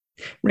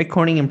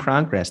Recording in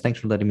progress. Thanks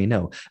for letting me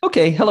know.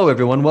 Okay, hello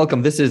everyone.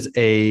 Welcome. This is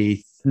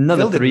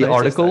another Phil didn't three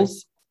notice, though.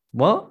 articles.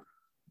 What?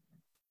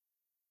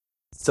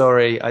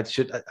 Sorry, I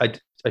shouldn't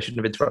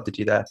have interrupted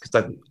you there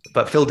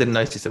but Phil didn't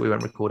notice that we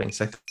weren't recording.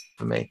 So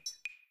for me,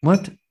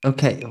 What?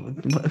 Okay,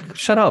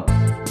 shut up.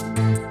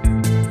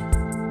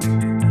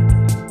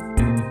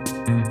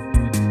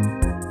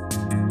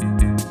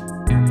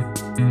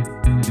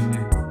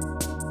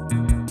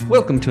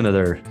 Welcome to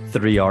another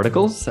three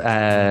articles,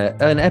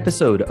 an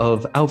episode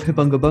of Auf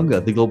Hibunga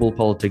Bunga, the global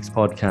politics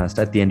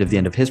podcast at the end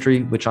of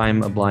history, which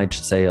I'm obliged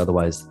to say,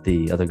 otherwise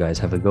the other guys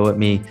have a go at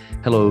me.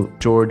 Hello,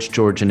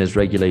 George in his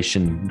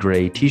regulation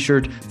gray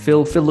t-shirt.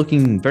 Phil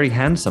looking very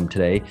handsome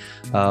today,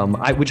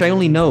 which I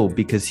only know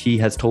because he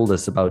has told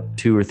us about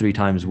 2 or 3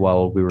 times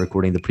while we were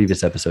recording the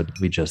previous episode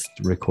we just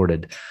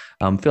recorded.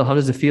 Phil, how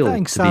does it feel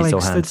Thanks, to be Alex. so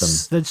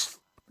handsome? That's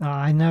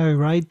I know,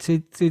 right?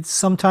 It's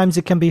sometimes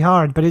it can be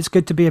hard, but it's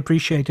good to be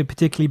appreciated,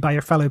 particularly by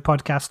your fellow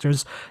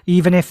podcasters,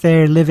 even if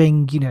they're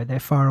living, they're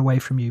far away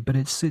from you. But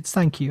it's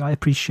thank you. I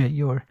appreciate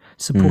your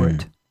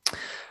support.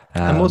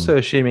 I'm also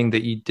assuming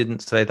that you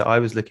didn't say that I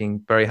was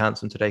looking very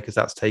handsome today because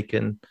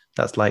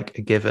that's like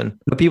a given.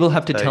 But people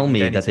have to So tell you me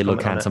don't need that to they look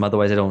comment on it. handsome.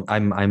 Otherwise, I don't.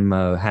 I'm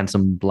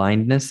handsome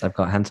blindness. I've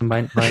got handsome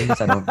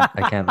blindness.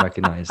 I can't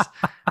recognize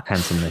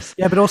handsomeness.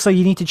 Yeah, but also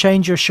you need to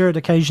change your shirt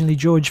occasionally,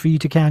 George, for you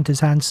to count as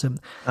handsome.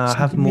 I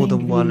have more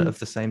than one of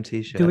the same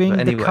t-shirt. Doing But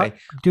anyway,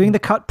 the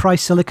cut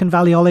price Silicon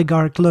Valley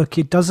oligarch look,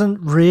 it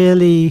doesn't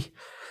really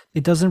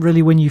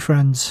win you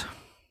friends.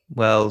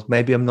 well,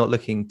 maybe I'm not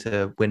looking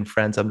to win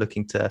friends. I'm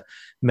looking to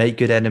make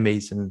good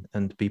enemies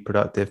and be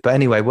productive. But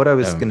anyway, what I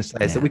was going to say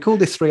is that we call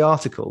this 3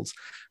 articles,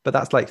 but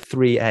that's like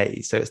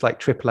 3A. So it's like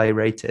AAA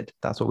rated.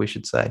 That's what we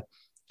should say.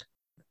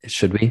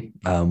 Should we?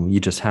 You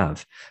just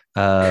have.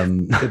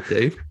 Could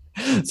do.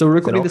 So we're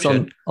recording this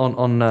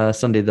on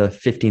Sunday, the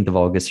 15th of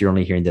August. You're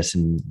only hearing this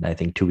in, I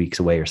think, 2 weeks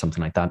away or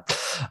something like that.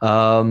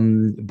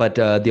 But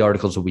the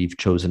articles that we've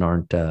chosen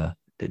aren't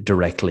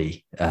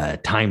directly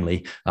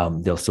timely.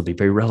 They'll still be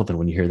very relevant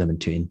when you hear them in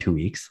 2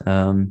 weeks.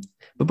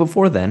 But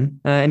before then,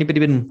 anybody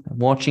been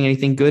watching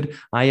anything good?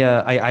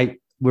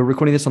 We're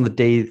recording this on the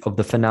day of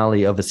the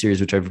finale of a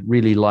series which I've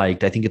really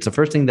liked. I think it's the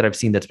first thing that I've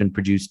seen that's been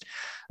produced,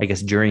 I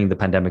guess, during the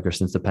pandemic or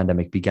since the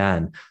pandemic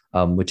began,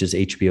 which is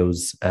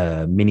HBO's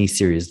mini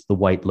series, The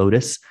White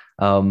Lotus,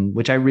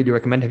 which I really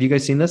recommend. Have you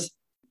guys seen this?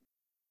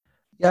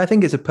 Yeah, I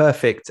think it's a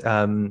perfect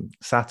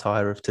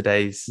satire of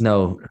today's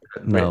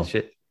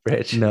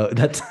rich. No,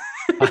 that's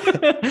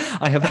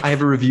I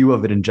have a review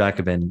of it in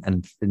Jacobin,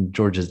 and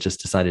George has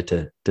just decided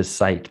to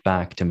cite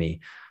back to me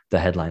the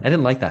headline. I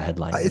didn't like that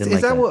headline.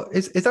 Is that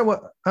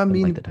what I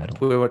mean?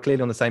 We were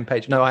clearly on the same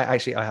page. No, I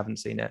haven't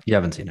seen it. You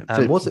haven't seen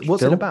it. What's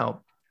it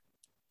about?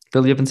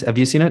 Phil, have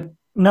you seen it?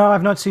 No,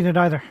 I've not seen it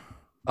either.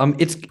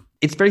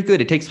 It's very good.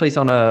 It takes place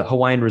on a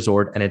Hawaiian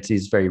resort, and it's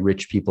these very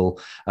rich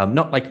people,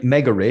 not like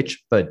mega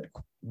rich, but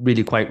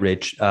really quite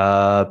rich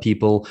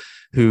people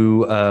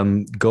who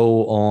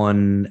go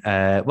on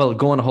a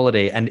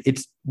holiday. And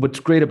what's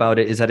great about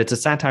it is that it's a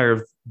satire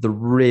of the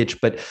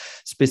rich, but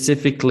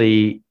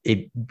specifically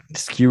it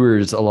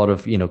skewers a lot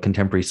of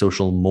contemporary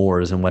social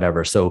mores and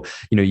whatever. So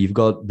you've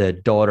got the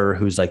daughter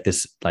who's like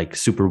this like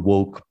super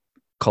woke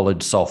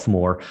college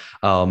sophomore,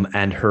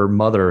 and her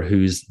mother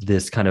who's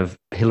this kind of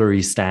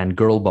Hillary Stan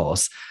girl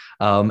boss,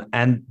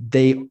 and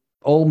they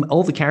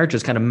all the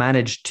characters kind of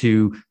manage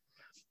to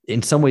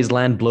in some ways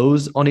land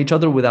blows on each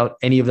other without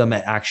any of them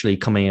actually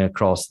coming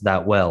across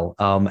that well.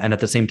 And at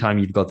the same time,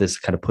 you've got this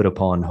kind of put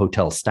upon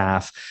hotel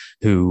staff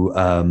who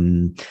are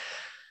kind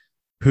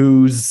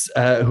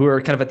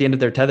of at the end of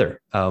their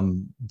tether,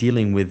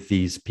 dealing with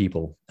these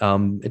people.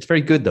 It's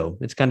very good though.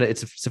 It's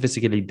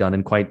sophisticatedly done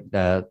and quite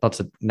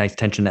lots of nice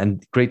tension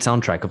and great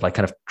soundtrack of like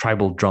kind of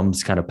tribal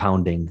drums kind of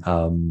pounding,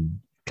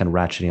 kind of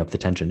ratcheting up the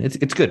tension.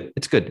 It's good.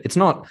 It's good. It's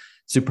not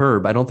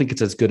superb. I don't think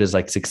it's as good as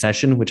like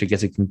Succession, which I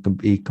guess it can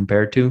be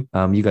compared to.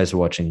 You guys are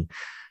watching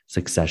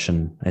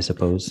Succession, I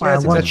suppose. How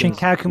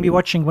can we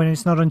watching when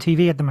it's not on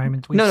TV at the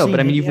moment? No,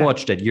 but I mean, you've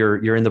watched it.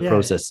 You're in the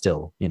process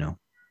still, Yeah.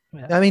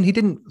 I mean,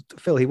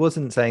 he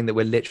wasn't saying that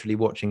we're literally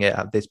watching it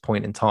at this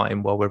point in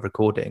time while we're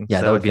recording. Yeah,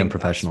 so that would be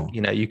unprofessional.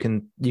 You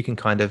can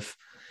kind of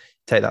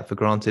take that for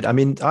granted. I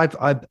mean,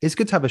 it's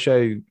good to have a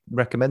show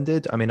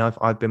recommended. I mean,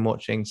 I've been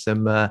watching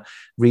some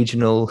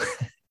regional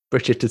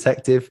British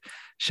detective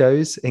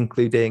shows,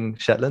 including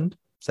Shetland,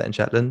 set in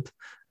Shetland.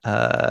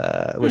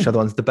 Which other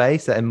ones? The Bay,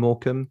 set in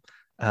Morecambe.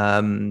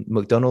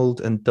 McDonald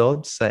and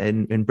Dodds, set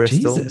in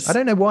Bristol. Jesus. I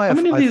don't know why. How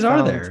many of these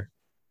are there?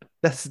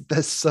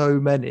 There's so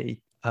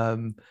many.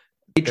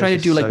 They try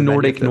to do like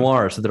Nordic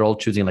noir, so they're all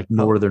choosing like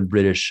northern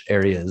British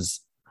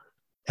areas.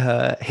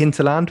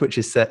 Hinterland, which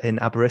is set in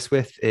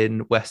Aberystwyth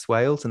in West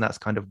Wales, and that's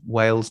kind of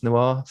Wales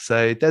noir.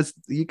 So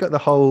you got the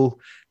whole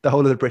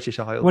of the British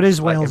Isles. What is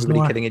Wales everybody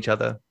noir? killing each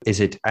other? Is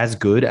it as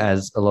good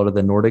as a lot of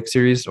the Nordic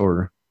series,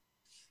 or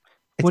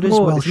what is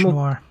Welsh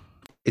noir?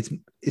 It's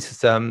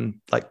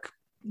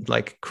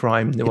like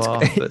crime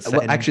noir.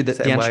 Actually,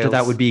 the answer to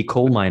that would be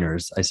coal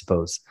miners, I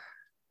suppose.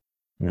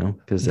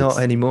 Because not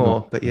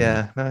anymore. But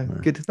yeah, no,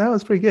 good. That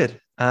was pretty good.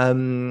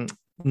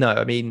 No,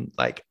 I mean,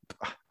 like,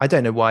 I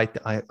don't know why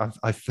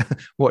I've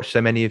watched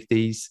so many of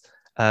these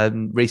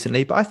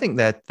recently, but I think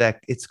they're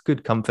it's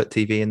good comfort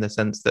TV in the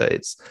sense that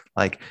it's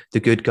like the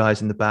good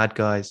guys and the bad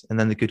guys, and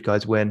then the good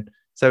guys win.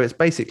 So it's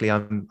basically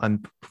well,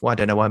 I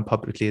don't know why I'm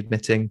publicly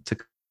admitting to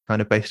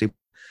kind of basically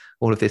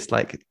all of this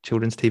like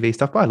children's TV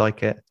stuff, but I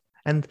like it,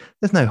 and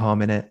there's no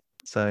harm in it.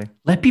 So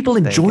let people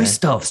enjoy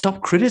stuff.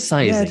 Stop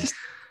criticizing.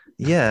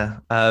 Yeah,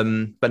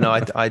 but no,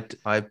 I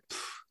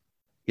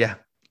yeah,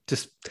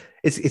 just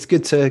it's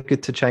good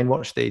to chain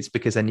watch these,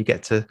 because then you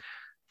get to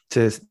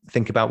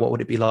think about what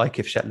would it be like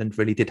if Shetland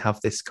really did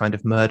have this kind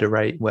of murder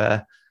rate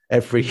where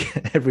every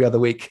other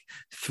week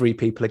 3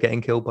 people are getting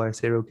killed by a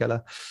serial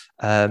killer.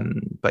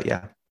 But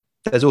yeah,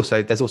 there's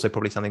also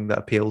probably something that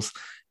appeals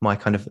my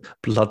kind of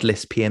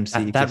bloodless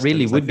PMC. That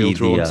really would be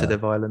drawn to the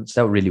violence.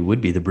 That really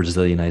would be the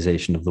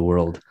Brazilianization of the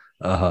world.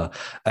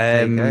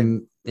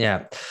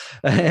 Yeah.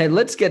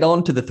 Let's get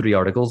on to the 3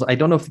 articles. I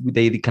don't know if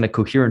they kind of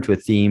coherent to a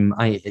theme.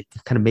 I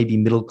kind of maybe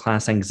middle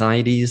class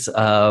anxieties.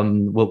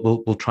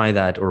 We'll try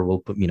that, or we'll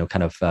put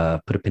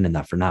put a pin in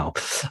that for now.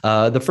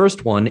 The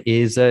first one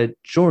is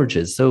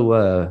George's.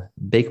 So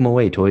bake them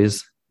away,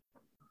 toys.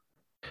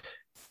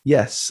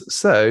 Yes.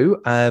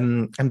 So,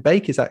 and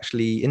bake is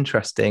actually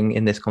interesting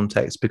in this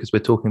context because we're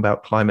talking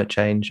about climate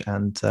change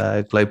and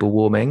global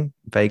warming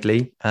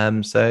vaguely.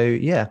 So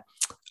yeah.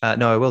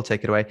 No, I will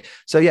take it away.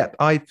 So yeah,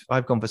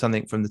 I've gone for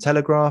something from the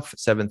Telegraph,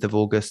 7th of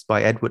August,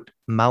 by Edward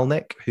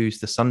Malnick, who's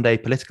the Sunday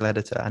political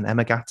editor, and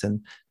Emma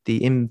Gatton,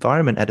 the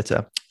environment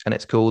editor. And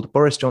it's called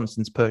Boris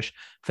Johnson's Push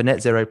for Net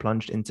Zero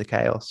Plunged into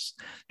Chaos.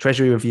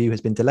 Treasury review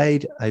has been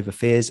delayed over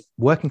fears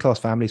working class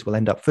families will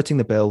end up footing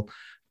the bill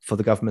for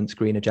the government's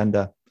green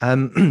agenda.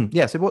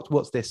 Yeah, so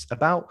what's this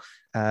about?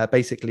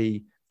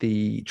 Basically,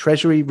 the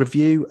Treasury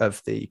review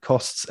of the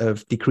costs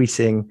of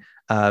decreasing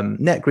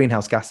net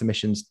greenhouse gas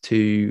emissions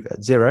to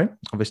zero,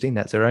 obviously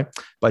net zero,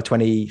 by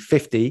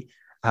 2050.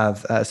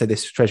 So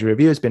this Treasury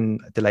review has been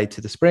delayed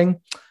to the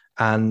spring.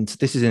 And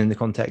this is in the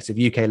context of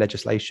UK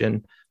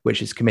legislation,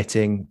 which is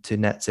committing to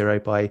net zero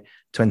by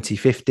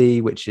 2050,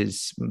 which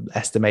is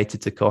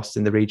estimated to cost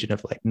in the region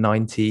of like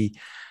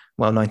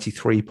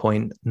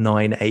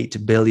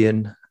 93.98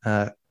 billion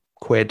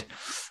quid,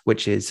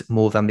 which is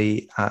more than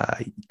the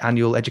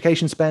annual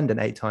education spend and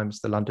 8 times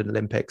the London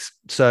Olympics.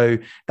 So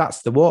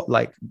that's the what.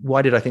 Like,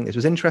 why did I think this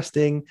was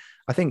interesting?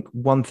 I think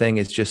one thing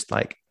is just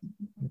like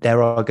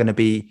there are going to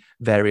be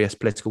various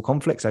political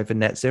conflicts over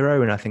net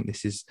zero, and I think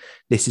this is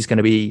going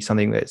to be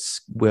something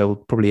we'll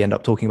probably end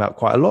up talking about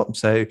quite a lot.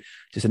 So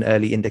just an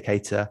early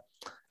indicator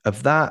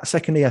of that.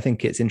 Secondly, I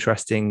think it's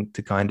interesting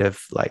to kind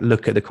of like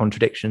look at the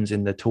contradictions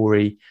in the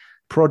Tory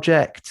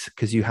project,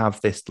 because you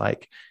have this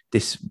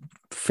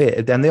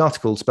fear, and the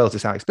article spells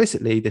this out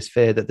explicitly, this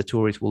fear that the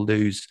Tories will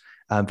lose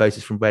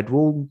voters from red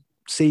wall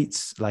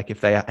seats, like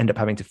if they end up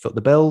having to foot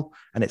the bill,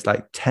 and it's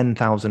like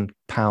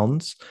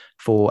 £10,000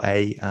 for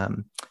a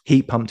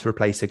heat pump to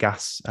replace a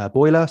gas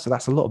boiler. So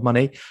that's a lot of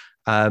money.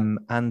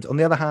 And on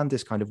the other hand,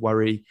 this kind of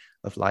worry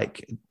of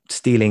like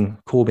stealing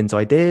Corbyn's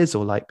ideas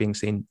or like being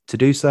seen to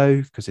do so,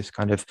 because this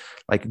kind of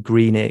like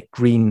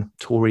green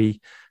Tory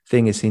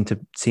thing is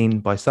seen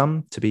by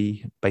some to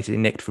be basically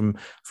nicked from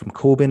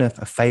Corbyn, a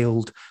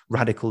failed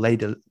radical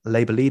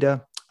Labour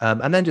leader.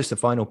 And then just a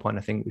final point,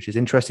 I think, which is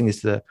interesting,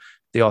 is the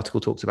article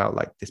talks about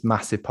like this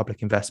massive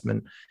public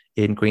investment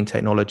in green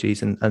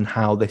technologies and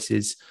how this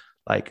is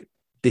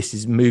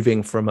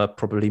moving from a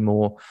probably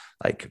more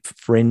like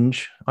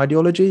fringe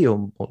ideology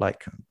or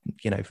like,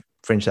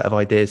 fringe set of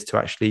ideas to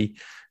actually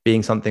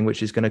being something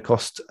which is going to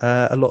cost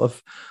a lot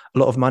of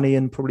money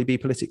and probably be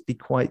politically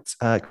quite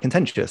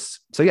contentious.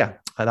 So yeah,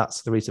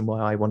 that's the reason why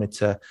I wanted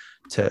to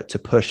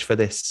push for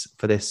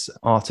this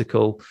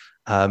article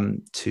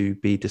to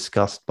be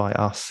discussed by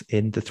us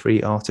in the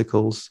 3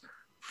 articles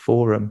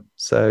forum.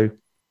 So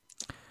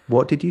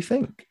what did you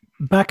think?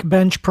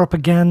 Backbench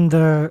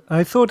propaganda.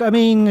 I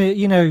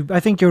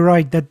think you're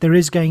right that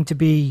it's going to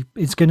be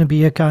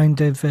a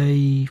kind of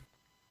a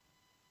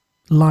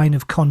line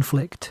of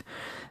conflict.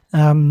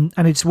 And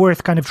it's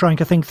worth kind of trying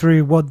to think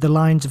through what the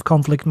lines of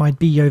conflict might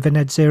be over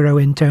net zero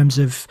in terms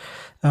of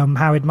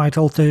how it might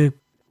alter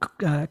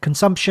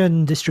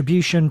consumption,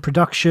 distribution,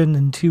 production,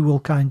 and who will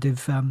kind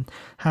of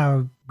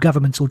how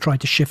governments will try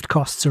to shift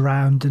costs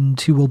around and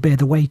who will bear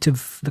the weight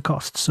of the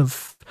costs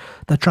of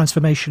the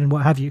transformation and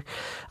what have you.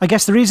 I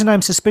guess the reason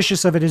I'm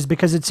suspicious of it is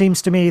because it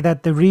seems to me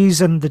that the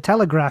reason the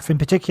Telegraph in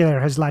particular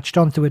has latched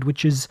onto it,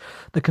 which is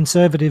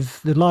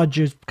the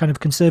largest kind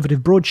of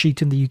conservative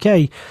broadsheet in the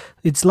UK,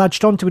 it's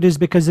latched onto it is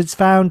because it's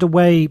found a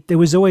way. It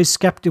was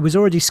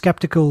already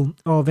skeptical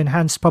of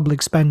enhanced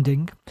public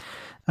spending,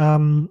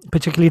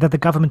 particularly that the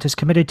government has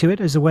committed to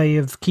it as a way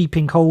of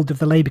keeping hold of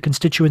the Labour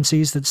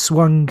constituencies that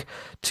swung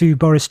to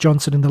Boris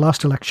Johnson in the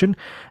last election.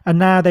 And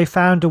now they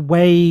found a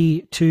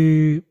way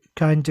to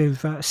kind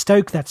of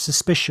stoke that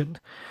suspicion,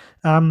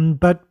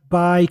 but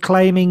by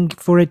claiming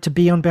for it to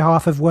be on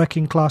behalf of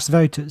working class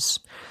voters.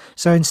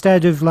 So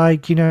instead of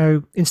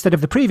instead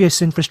of the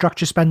previous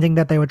infrastructure spending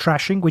that they were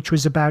trashing, which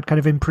was about kind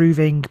of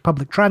improving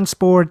public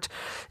transport,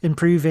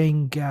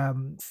 improving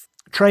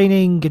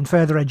training and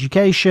further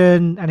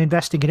education and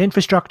investing in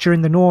infrastructure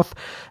in the north,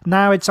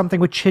 now it's something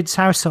which hits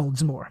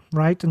households more,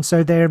 right? And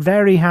so they're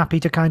very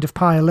happy to kind of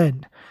pile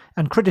in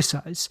and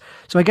criticize.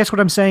 So I guess what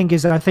I'm saying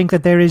is that I think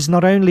that there is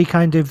not only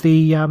kind of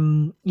the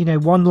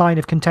one line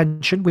of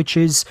contention, which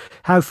is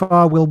how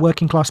far will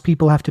working class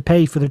people have to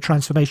pay for the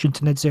transformation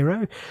to net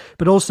zero,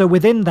 but also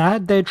within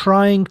that they're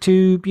trying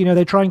to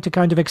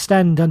kind of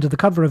extend under the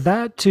cover of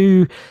that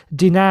to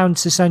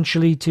denounce,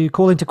 essentially to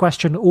call into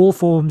question all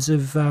forms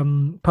of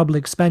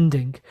public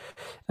spending.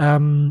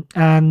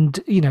 And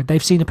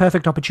they've seen a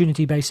perfect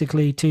opportunity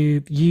basically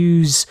to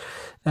use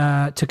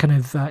to kind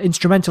of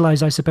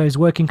instrumentalize, I suppose,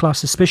 working class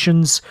suspicions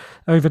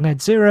over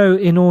net zero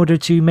in order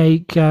to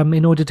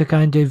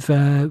kind of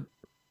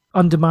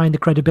undermine the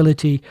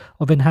credibility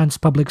of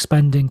enhanced public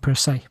spending per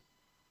se.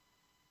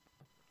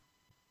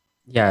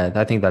 Yeah,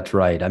 I think that's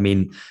right. I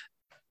mean,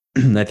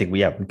 I think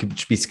we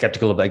should be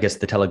skeptical of, I guess,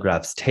 the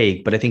Telegraph's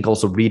take, but I think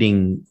also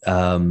reading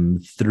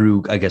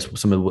through, I guess,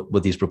 some of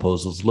what these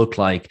proposals look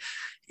like,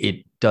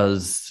 it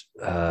does,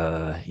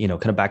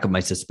 kind of back up my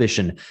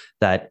suspicion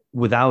that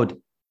without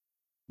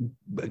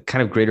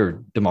kind of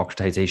greater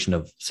democratization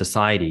of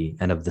society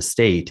and of the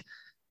state,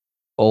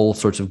 all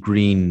sorts of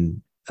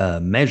green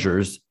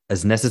measures,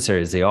 as necessary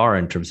as they are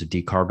in terms of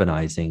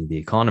decarbonizing the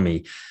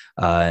economy,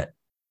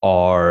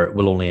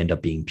 will only end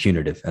up being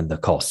punitive, and the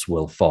costs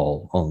will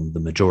fall on the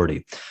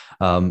majority.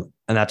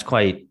 And that's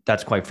quite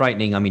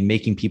frightening. I mean,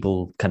 making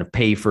people kind of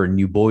pay for a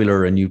new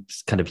boiler, a new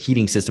kind of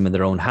heating system in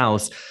their own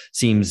house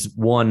seems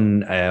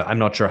one, I'm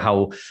not sure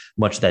how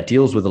much that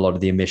deals with a lot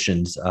of the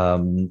emissions.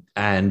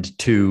 And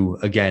two,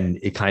 again,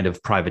 it kind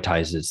of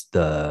privatizes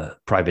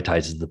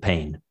the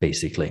pain,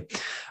 basically.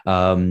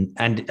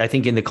 And I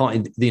think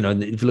if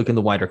you look in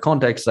the wider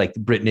context, like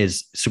Britain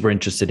is super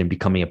interested in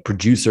becoming a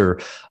producer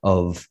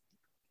of,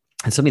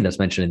 and something that's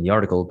mentioned in the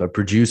article, but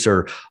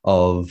producer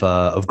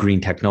of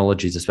green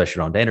technologies, especially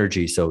around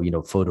energy. So,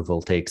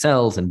 photovoltaic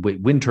cells and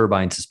wind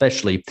turbines,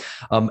 especially.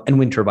 And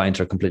wind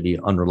turbines are completely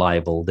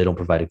unreliable. They don't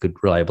provide a good,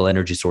 reliable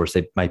energy source.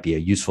 They might be a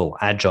useful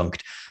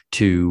adjunct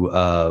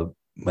to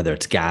whether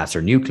it's gas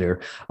or nuclear,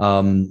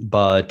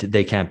 but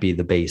they can't be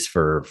the base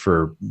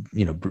for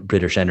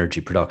British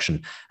energy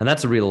production. And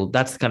that's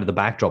kind of the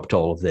backdrop to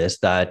all of this.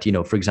 That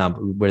for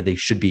example, where they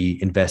should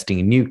be investing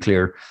in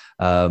nuclear.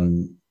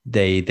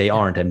 They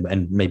aren't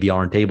and maybe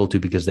aren't able to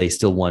because they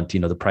still want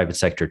the private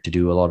sector to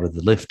do a lot of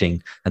the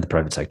lifting, and the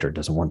private sector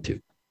doesn't want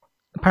to.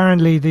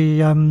 Apparently,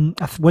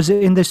 was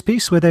it in this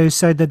piece where they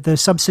said that the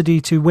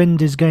subsidy to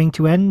wind is going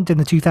to end in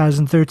the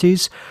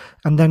 2030s,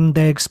 and then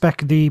they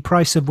expect the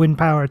price of wind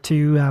power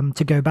to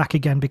go back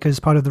again, because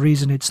part of the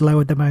reason it's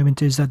low at the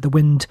moment is that the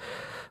wind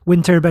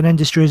turbine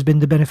industry has been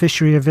the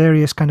beneficiary of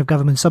various kind of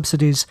government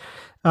subsidies.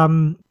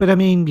 But I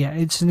mean, yeah,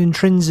 it's an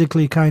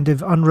intrinsically kind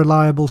of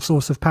unreliable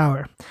source of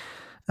power.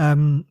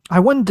 I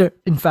wonder,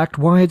 in fact,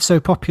 why it's so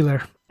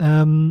popular.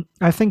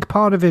 I think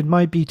part of it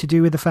might be to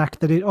do with the fact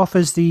that it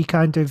offers this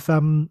kind of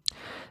promise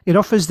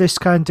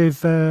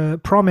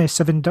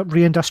of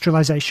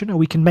reindustrialization, or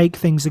we can make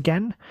things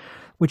again,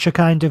 which are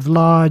kind of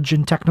large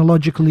and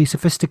technologically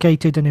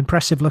sophisticated and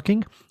impressive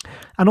looking.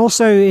 And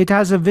also it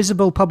has a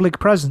visible public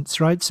presence,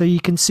 right? So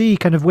you can see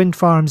kind of wind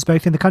farms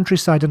both in the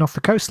countryside and off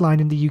the coastline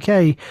in the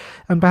UK.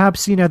 And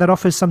perhaps, that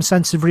offers some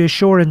sense of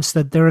reassurance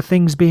that there are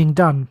things being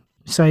done.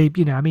 So,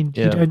 you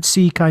don't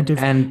see kind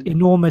of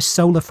enormous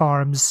solar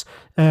farms,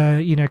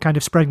 kind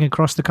of spreading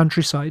across the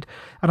countryside.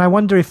 And I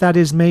wonder if that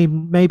is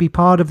maybe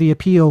part of the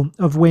appeal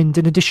of wind.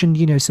 In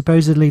addition,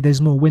 supposedly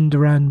there's more wind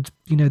around,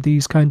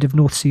 these kind of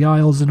North Sea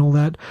Isles and all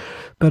that.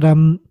 But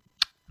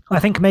I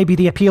think maybe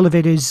the appeal of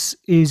it is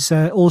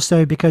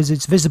also because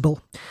it's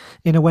visible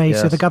in a way.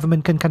 Yes. So the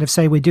government can kind of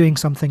say, we're doing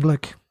something,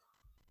 look.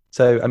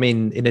 So, I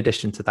mean, in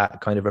addition to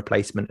that kind of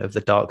replacement of the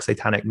dark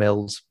satanic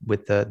mills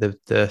with the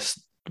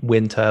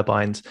wind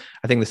turbines,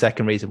 I think the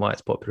second reason why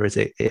it's popular is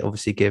it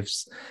obviously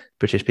gives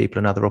British people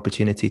another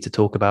opportunity to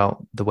talk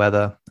about the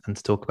weather and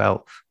to talk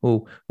about,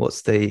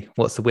 what's the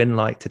wind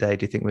like today?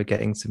 Do you think we're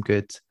getting some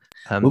good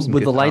will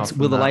the lights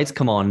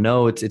come on?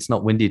 No, it's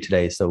not windy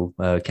today, so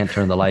can't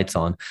turn the lights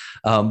on.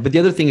 But the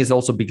other thing is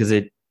also because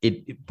it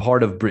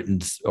part of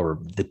Britain's, or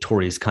the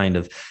Tories' kind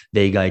of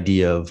vague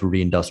idea of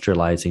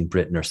reindustrializing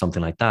Britain or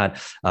something like that,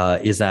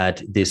 is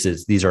that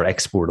these are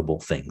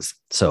exportable things.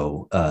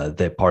 So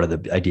the part of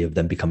the idea of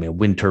them becoming a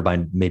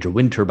major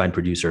wind turbine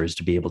producer is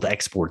to be able to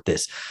export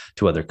this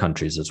to other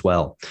countries as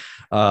well.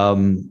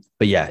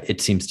 But yeah,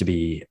 it seems to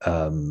be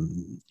a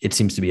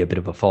bit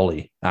of a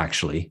folly,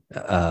 actually,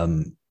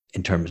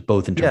 in terms of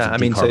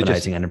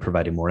decarbonizing and in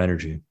providing more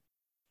energy.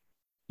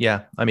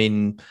 Yeah, I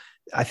mean,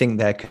 I think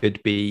there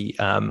could be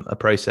a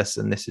process,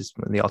 and this is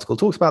when the article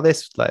talks about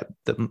this, like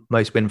that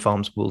most wind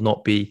farms will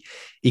not be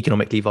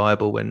economically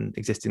viable when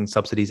existing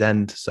subsidies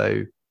end.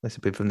 So this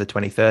would be from the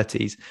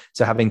 2030s.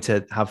 So having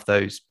to have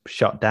those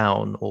shut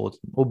down or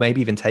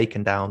maybe even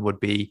taken down would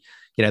be,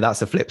 that's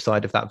the flip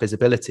side of that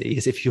visibility,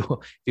 is if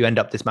you end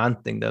up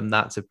dismantling them,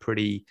 that's a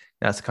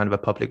kind of a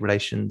public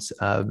relations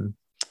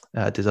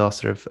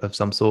disaster of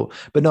some sort.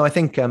 But no, I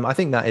think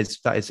that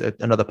is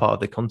another part of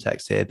the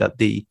context here, that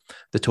the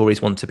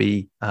Tories want to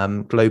be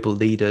global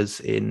leaders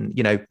in,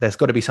 there's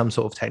got to be some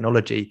sort of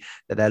technology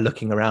that they're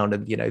looking around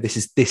and,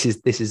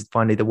 this is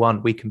finally the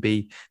one. We can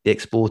be the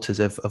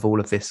exporters of all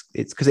of this.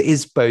 It's because it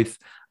is both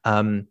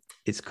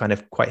it's kind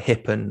of quite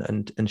hip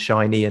and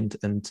shiny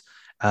and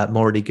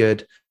morally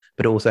good,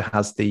 but also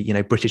has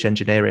the British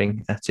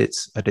engineering at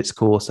its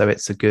core. So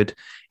it's a good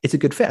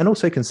fit. And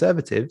also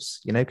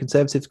conservatives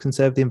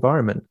conserve the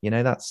environment.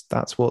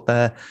 That's what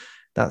they're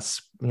there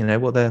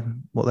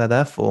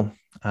for,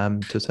 to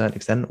a certain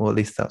extent, or at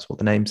least that's what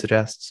the name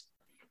suggests.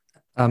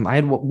 I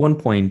had one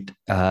point,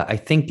 I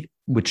think,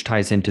 which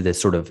ties into this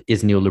sort of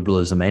is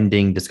neoliberalism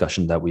ending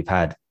discussion that we've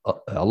had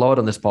a lot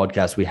on this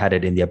podcast. We had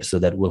it in the episode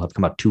that will have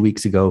come out 2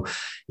 weeks ago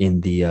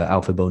in the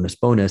Alpha bonus,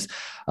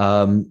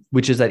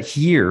 which is that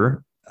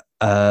here,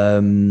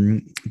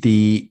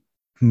 the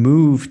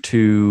move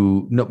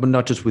to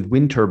not just with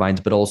wind turbines,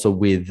 but also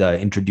with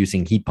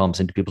introducing heat pumps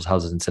into people's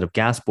houses instead of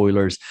gas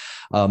boilers,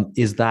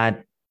 is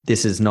that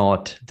this is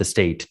not the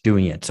state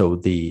doing it. So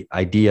the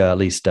idea, at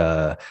least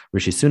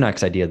Rishi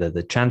Sunak's idea, that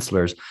the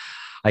chancellor's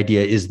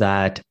idea, is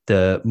that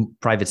the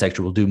private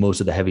sector will do most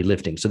of the heavy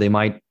lifting. So they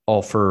might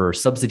offer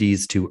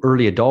subsidies to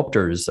early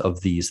adopters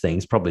of these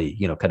things, probably,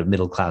 kind of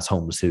middle-class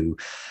homes who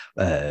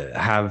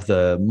have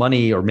the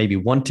money or maybe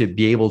want to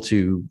be able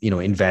to,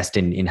 invest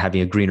in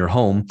having a greener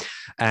home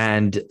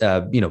and,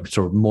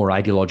 sort of more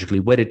ideologically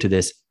wedded to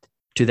this,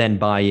 to then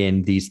buy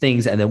in these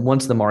things. And then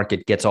once the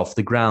market gets off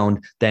the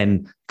ground,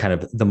 then kind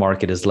of the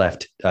market is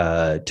left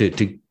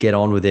to get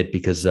on with it,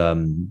 because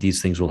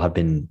these things will have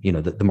been,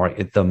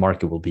 the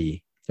market will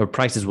be, or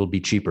prices will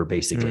be cheaper,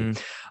 basically.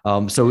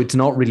 So it's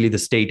not really the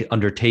state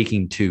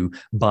undertaking to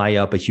buy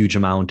up a huge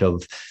amount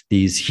of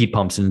these heat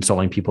pumps and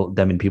installing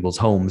them in people's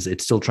homes.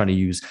 It's still trying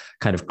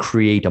to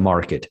create a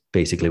market,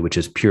 basically, which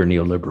is pure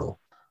neoliberal.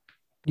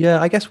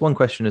 Yeah, I guess one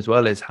question as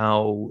well is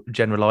how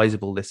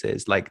generalizable this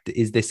is. Like,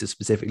 is this a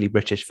specifically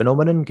British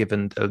phenomenon,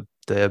 given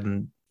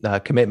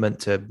the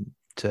commitment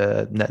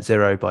to net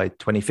zero by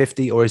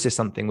 2050, or is this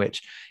something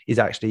which is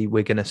actually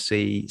we're going to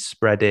see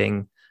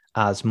spreading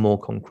as more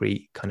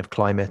concrete kind of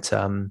climate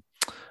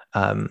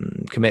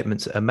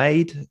commitments are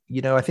made?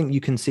 I think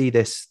you can see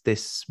this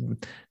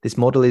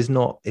model is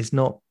not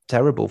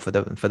terrible for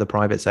the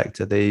private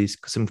sector. There's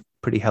some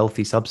pretty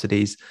healthy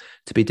subsidies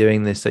to be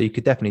doing this, so you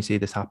could definitely see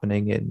this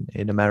happening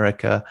in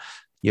America,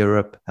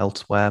 Europe,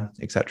 elsewhere,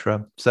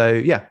 etc. So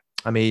yeah,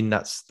 I mean,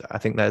 I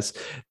think there's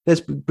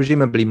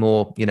presumably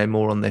more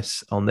on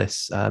this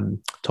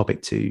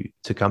topic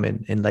to come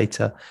in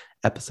later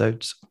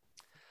episodes.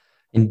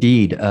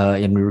 Indeed.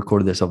 And we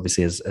recorded this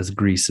obviously as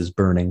Greece is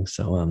burning.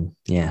 So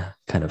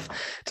kind of,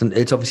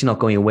 it's obviously not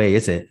going away,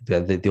 is it?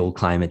 The old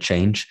climate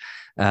change.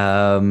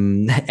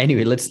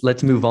 Anyway,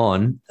 let's move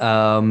on.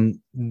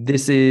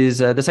 This is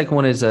the second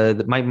one is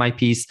my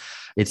piece.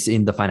 It's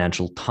in the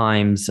Financial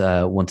Times.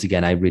 Once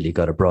again, I really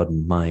got to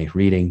broaden my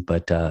reading,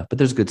 but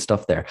there's good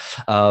stuff there.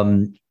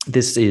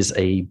 This is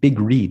a big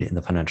read in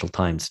the Financial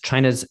Times.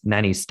 China's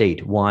nanny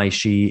state, why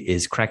she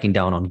is cracking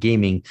down on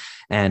gaming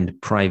and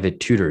private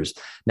tutors.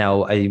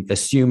 Now, I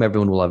assume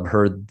everyone will have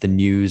heard the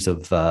news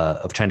of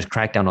China's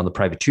crackdown on the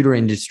private tutor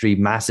industry,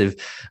 massive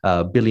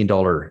 $1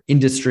 billion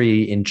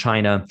industry in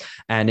China,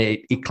 and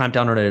it clamped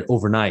down on it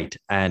overnight,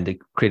 and it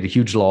created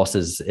huge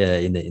losses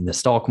in the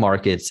stock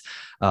markets.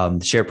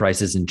 The share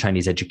prices in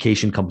Chinese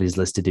education companies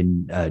listed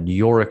in New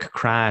York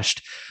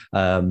crashed.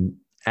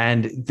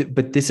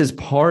 But this is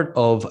part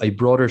of a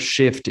broader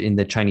shift in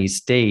the Chinese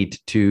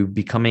state to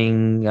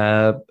becoming,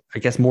 I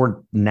guess,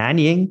 more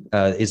nannying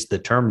is the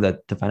term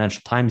that the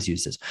Financial Times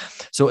uses.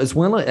 So as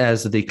well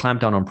as the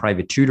clampdown on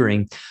private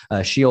tutoring,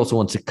 she also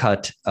wants to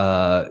cut,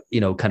 kind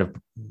of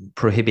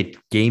prohibit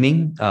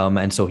gaming.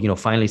 And so,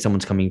 finally,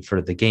 someone's coming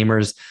for the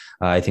gamers.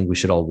 I think we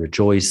should all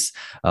rejoice.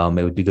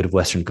 It would be good if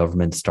Western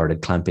governments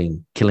started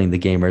killing the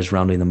gamers,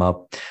 rounding them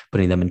up,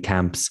 putting them in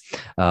camps,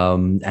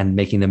 and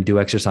making them do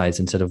exercise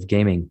instead of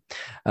gaming.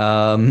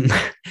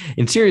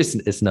 In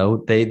seriousness, no,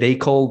 they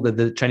call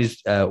the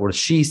Chinese, or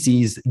she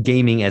sees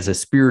gaming as a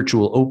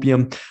spiritual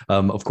opium.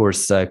 Of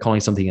course, calling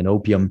something an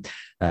opium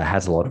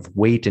has a lot of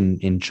weight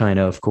in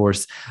China, of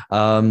course.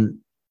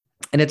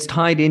 And it's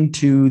tied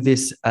into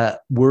this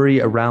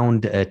worry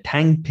around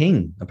Tang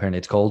Ping, apparently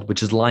it's called,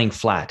 which is lying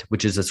flat,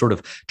 which is a sort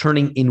of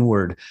turning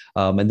inward.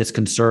 And this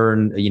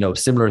concern,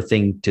 similar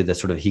thing to the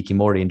sort of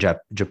hikimori in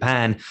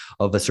Japan,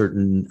 of a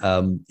certain,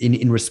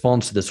 in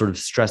response to the sort of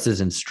stresses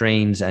and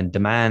strains and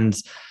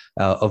demands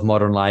of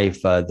modern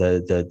life,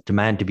 the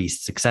demand to be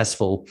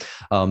successful,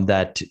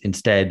 that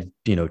instead,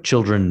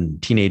 children,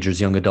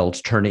 teenagers, young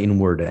adults turn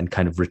inward and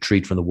kind of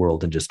retreat from the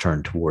world and just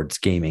turn towards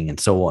gaming and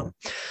so on.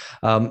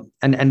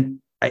 And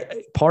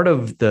part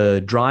of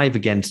the drive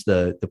against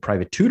the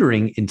private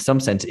tutoring, in some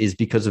sense, is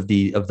because of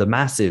the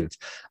massive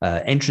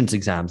entrance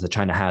exams that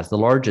China has, the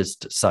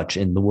largest such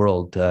in the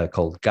world,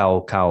 called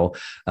Gaokao.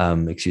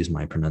 Excuse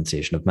my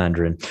pronunciation of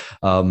Mandarin,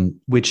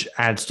 which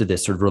adds to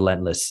this sort of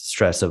relentless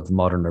stress of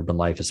modern urban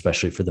life,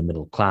 especially for the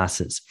middle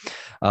classes.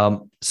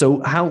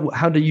 So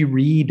how do you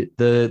read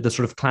the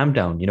sort of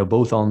clampdown?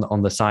 Both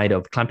on the side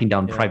of clamping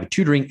down private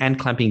tutoring and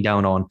clamping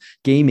down on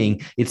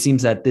gaming. It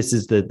seems that this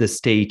is the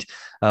state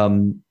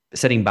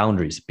setting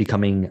boundaries,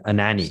 becoming a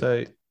nanny.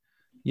 So,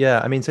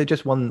 yeah, I mean, so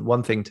just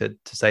one thing to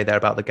say there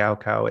about the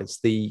Gaokao,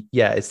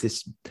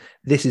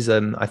 this is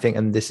I think,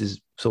 and this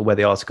is sort of where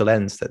the article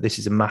ends, that this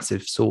is a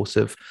massive source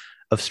of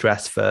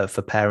stress for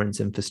parents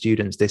and for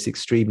students. This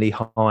extremely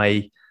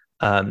high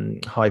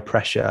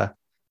pressure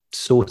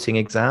sorting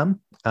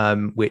exam,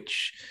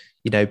 which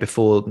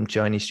before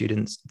Chinese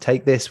students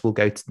take this, will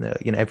go to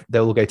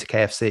they'll go to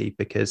KFC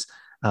because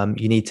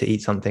you need to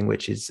eat something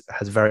which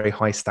has very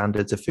high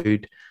standards of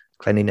food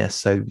cleanliness.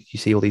 So you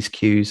see all these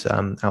queues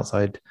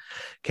outside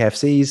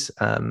KFCs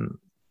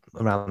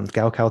around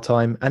Gaokao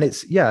time, and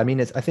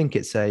I think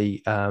it's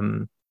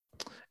an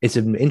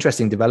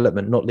interesting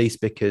development, not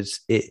least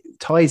because it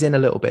ties in a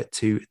little bit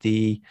to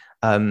the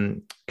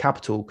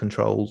capital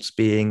controls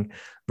being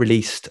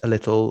released a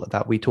little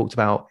that we talked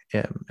about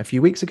a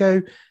few weeks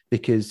ago,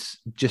 because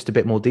just a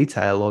bit more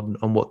detail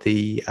on what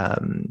the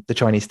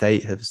Chinese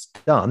state has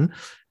done.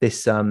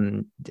 This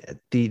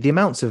the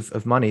amounts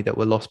of money that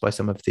were lost by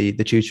some of the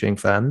tutoring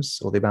firms,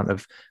 or the amount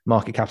of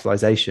market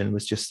capitalization,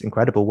 was just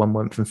incredible. One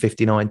went from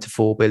 59 to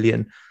 4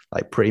 billion,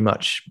 like pretty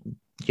much,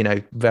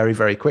 very,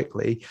 very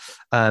quickly.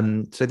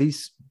 So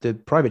the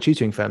private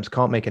tutoring firms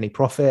can't make any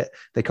profit.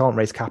 They can't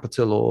raise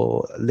capital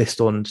or list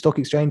on stock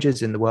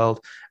exchanges in the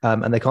world,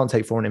 and they can't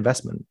take foreign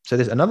investment. So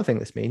there's another thing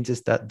this means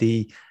is that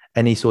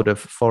any sort of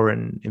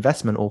foreign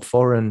investment or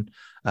foreign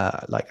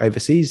like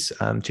overseas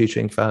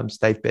tutoring firms,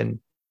 they've been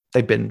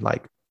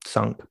like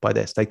sunk by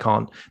this. They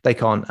can't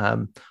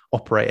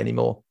operate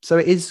anymore. So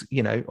it is,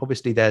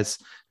 obviously there's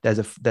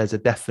a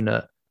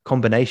definite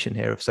combination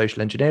here of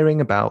social engineering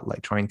about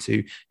like trying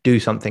to do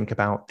something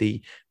about the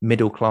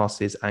middle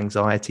classes'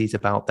 anxieties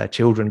about their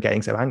children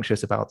getting so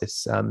anxious about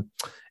this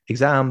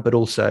exam, but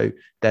also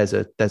there's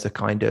a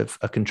kind of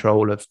a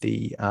control of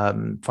the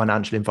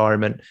financial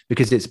environment,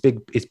 because it's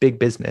big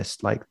business.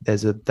 Like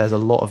there's a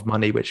lot of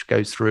money which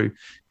goes through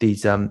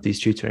these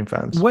tutoring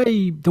firms.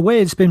 The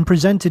way it's been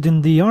presented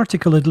in the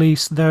article, at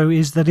least, though,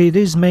 is that it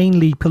is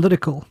mainly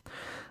political.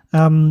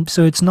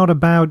 So it's not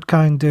about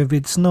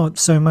it's not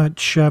so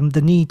much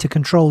the need to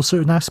control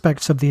certain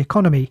aspects of the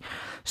economy,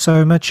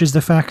 so much as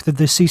the fact that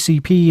the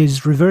CCP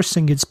is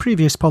reversing its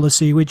previous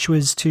policy, which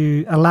was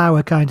to allow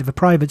a kind of a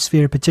private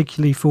sphere,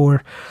 particularly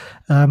for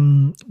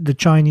the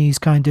Chinese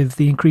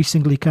the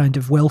increasingly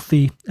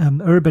wealthy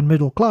urban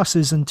middle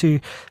classes, and to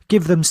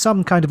give them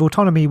some kind of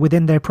autonomy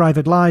within their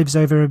private lives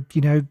over,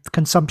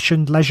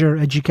 consumption, leisure,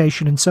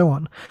 education, and so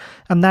on.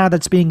 And now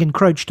that's being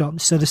encroached on.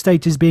 So the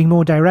state is being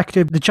more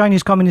directive. The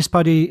Chinese Communist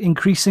Party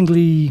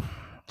increasingly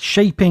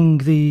shaping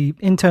the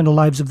internal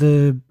lives of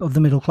the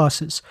middle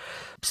classes.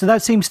 So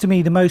that seems to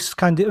me the most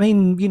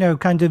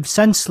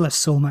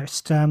senseless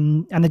almost.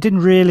 And it didn't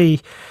really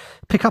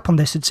pick up on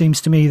this. It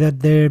seems to me that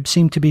there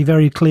seem to be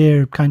very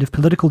clear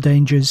political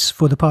dangers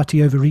for the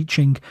party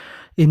overreaching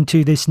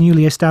into this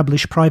newly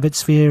established private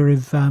sphere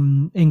of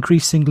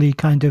increasingly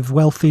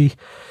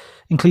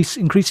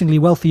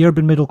wealthy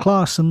urban middle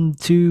class, and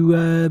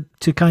to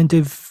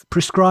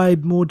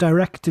prescribe more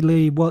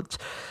directly what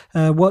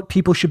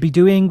people should be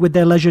doing with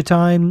their leisure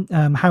time,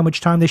 how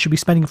much time they should be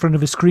spending in front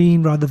of a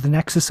screen rather than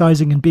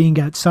exercising and being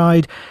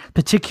outside,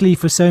 particularly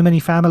for so many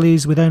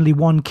families with only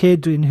one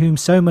kid in whom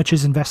so much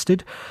is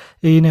invested.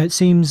 It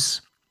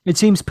seems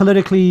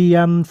politically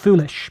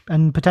foolish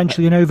and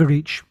potentially an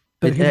overreach.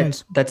 But who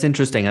knows? That's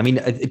interesting. I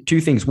mean,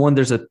 two things. One,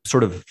 there's a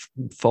sort of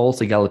false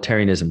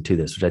egalitarianism to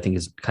this, which I think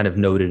is kind of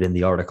noted in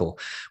the article,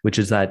 which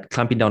is that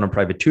clamping down on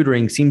private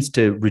tutoring seems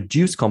to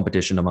reduce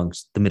competition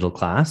amongst the middle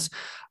class,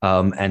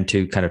 and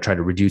to kind of try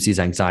to reduce these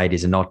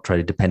anxieties and not try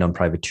to depend on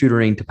private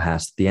tutoring to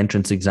pass the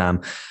entrance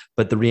exam.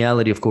 But the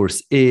reality, of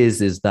course,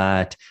 is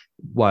that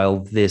while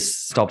this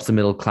stops the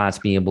middle class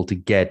being able to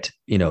get,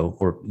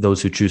 or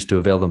those who choose to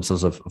avail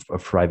themselves of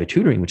private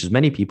tutoring, which is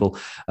many people,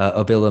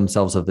 avail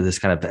themselves of this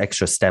kind of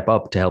extra step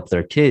up to help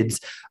their kids,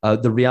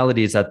 the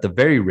reality is that the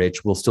very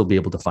rich will still be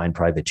able to find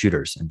private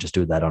tutors and just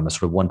do that on a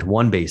sort of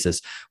one-to-one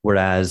basis,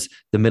 whereas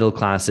the middle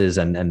classes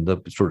and the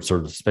sort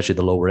of especially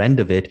the lower end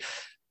of it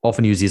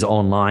often use these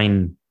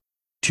online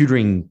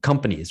tutoring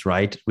companies,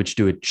 right, which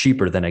do it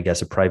cheaper than I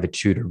guess a private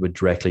tutor would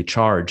directly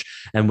charge.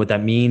 And what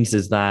that means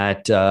is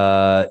that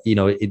the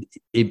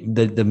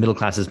middle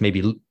classes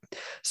maybe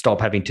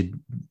stop having to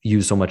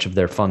use so much of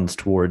their funds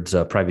towards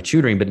private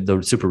tutoring, but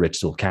the super rich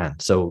still can.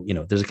 So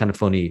there's a kind of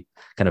funny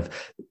kind of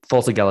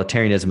false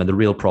egalitarianism, and the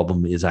real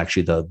problem is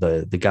actually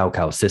the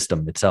Gaokao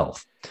system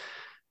itself.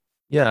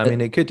 Yeah, I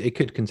mean, it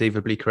could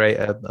conceivably create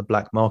a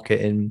black market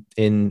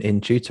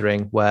in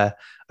tutoring where,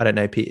 I don't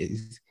know,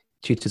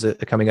 tutors are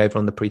coming over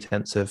on the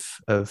pretense of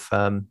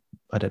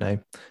I don't know,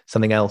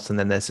 something else, and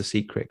then there's a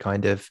secret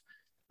kind of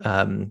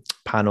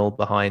panel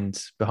behind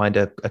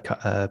a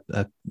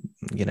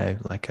you know,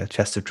 like a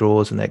chest of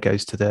drawers, and that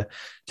goes to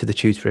the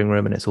tutoring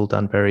room, and it's all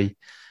done very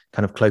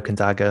kind of cloak and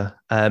dagger.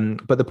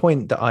 But the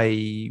point that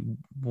I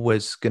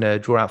was going to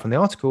draw out from the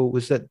article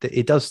was that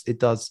it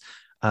does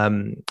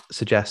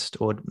suggest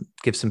or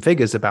give some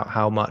figures about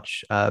how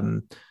much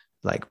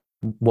like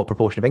what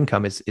proportion of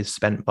income is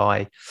spent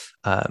by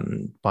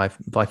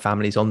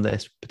families on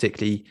this,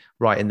 particularly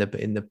right in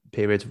the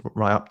period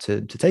right up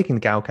to taking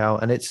the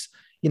Gaokao. And it's,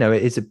 you know,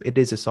 it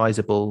is a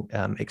sizable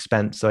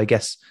expense. So I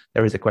guess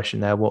there is a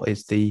question there: what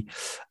is the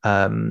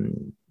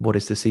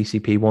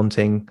CCP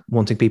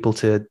wanting people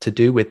to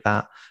do with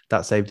that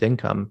saved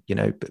income? You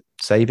know,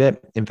 save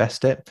it,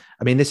 invest it.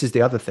 I mean, this is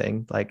the other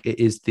thing. Like, it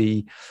is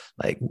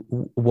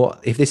what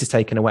if this is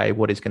taken away?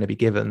 What is going to be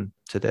given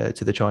to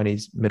the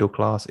Chinese middle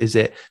class? Is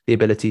it the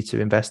ability to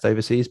invest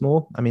overseas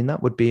more? I mean,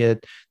 that would be a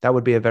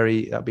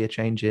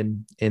change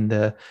in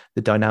the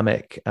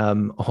dynamic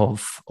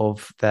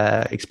of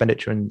their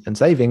expenditure and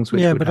savings,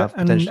 which would have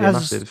potentially a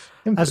massive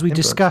influence. As we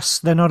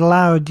discussed, they're not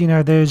allowed. You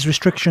know, there's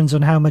restrictions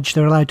on how much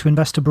they're allowed to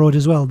invest abroad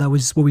as well. That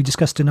was what we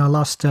discussed in our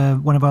last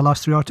one of our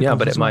last 3 articles. Yeah,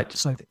 but it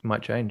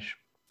might change.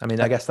 I mean,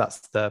 I guess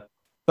that's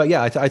but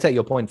yeah, I take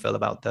your point, Phil,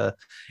 about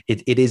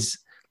it is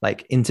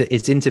like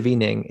it's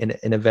intervening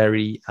in a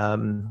very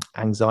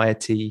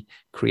anxiety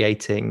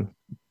creating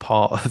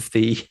part of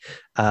the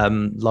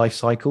life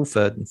cycle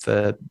for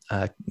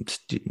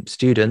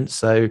students.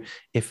 So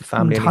if a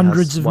family and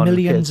hundreds of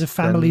millions of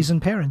families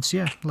and parents,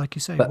 like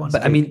you say,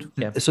 but I mean,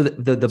 so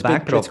the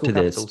backdrop to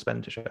this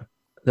spend to show.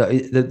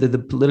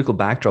 The political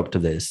backdrop to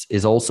this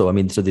is also, I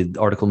mean, so the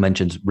article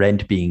mentions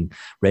rent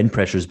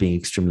pressures being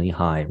extremely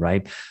high,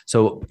 right?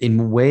 So in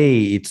a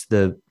way, it's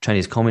the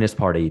Chinese Communist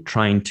Party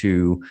trying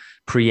to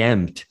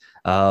preempt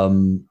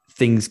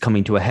things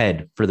coming to a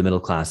head for the middle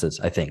classes.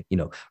 I think, you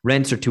know,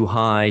 rents are too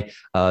high.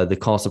 The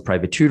cost of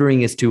private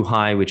tutoring is too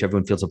high, which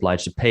everyone feels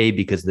obliged to pay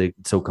because they're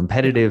so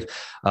competitive.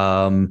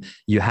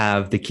 You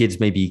have the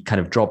kids maybe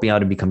kind of dropping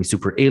out and becoming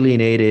super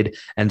alienated.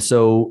 And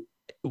so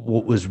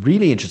what was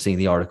really interesting in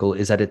the article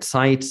is that it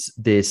cites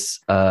this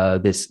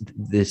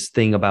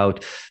thing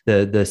about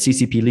the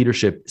CCP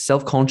leadership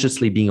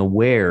self-consciously being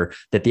aware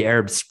that the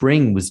Arab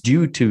Spring was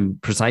due to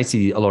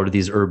precisely a lot of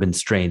these urban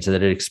strains, and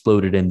that it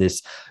exploded in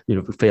this, you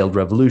know, failed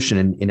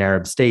revolution in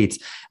Arab states.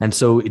 And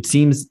so it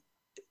seems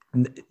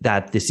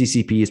that the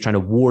CCP is trying to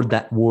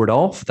ward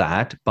off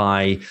that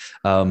by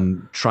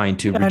trying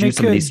to reduce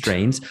some of these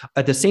strains.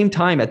 At the same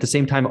time,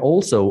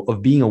 also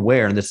of being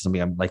aware, and this is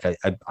something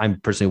I'm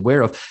personally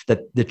aware of, that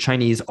the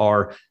Chinese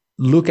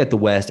look at the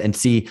West and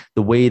see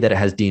the way that it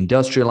has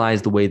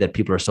deindustrialized, the way that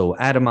people are so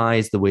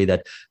atomized, the way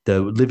that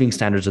the living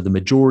standards of the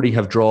majority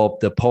have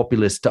dropped, the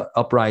populist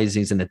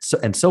uprisings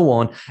and so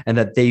on, and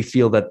that they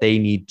feel that they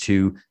need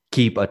to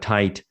keep a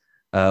tight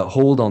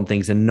hold on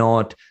things and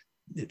not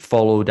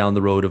follow down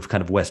the road of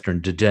kind of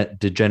Western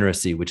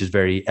degeneracy, which is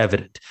very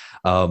evident.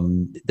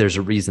 There's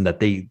a reason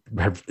that they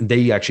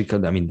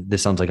actually, I mean,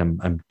 this sounds like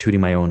I'm tooting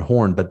my own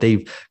horn, but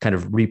they've kind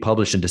of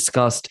republished and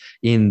discussed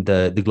in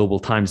the Global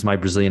Times My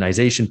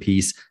Brazilianization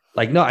piece.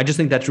 Like, no, I just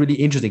think that's really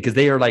interesting because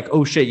they are like,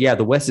 oh shit, yeah,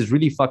 the West is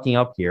really fucking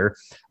up here.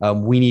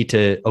 We need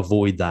to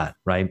avoid that,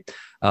 right?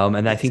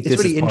 And I think it's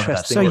this really is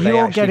interesting. So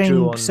you're getting,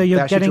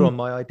 drew on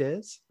my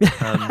ideas.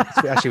 It's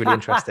actually really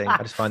interesting. I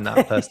just find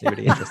that personally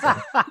really interesting.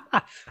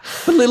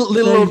 But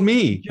little old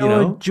me, you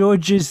know.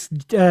 George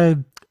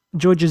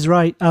is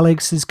right.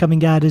 Alex is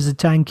coming out as a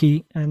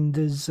tanky and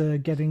is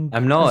getting.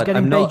 I'm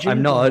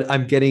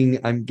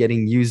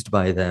getting used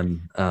by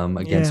them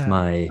against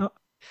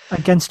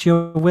against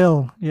your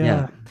will.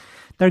 Yeah.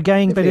 They're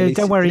going, but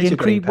don't worry.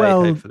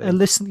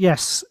 Listen.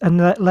 Yes, and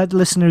let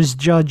listeners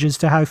judge as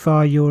to how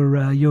far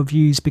your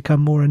views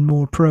become more and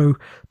more pro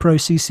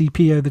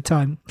CCP over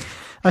time.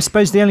 I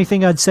suppose the only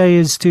thing I'd say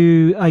is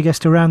to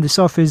round this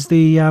off is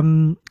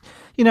the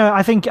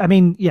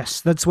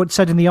yes, that's what's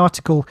said in the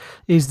article,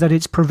 is that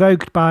it's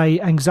provoked by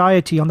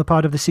anxiety on the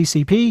part of the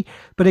CCP,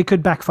 but it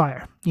could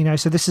backfire. You know,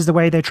 so this is the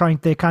way they're kind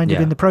of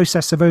in the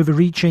process of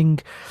overreaching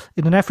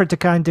in an effort to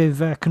kind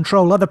of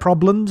control other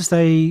problems.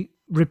 They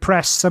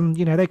repress some,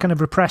 they kind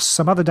of repress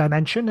some other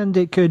dimension, and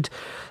it could,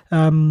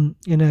 in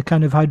a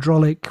kind of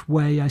hydraulic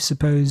way, I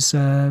suppose,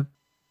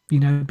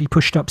 be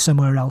pushed up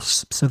somewhere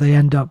else. So they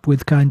end up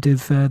with kind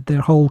of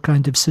their whole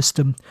kind of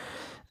system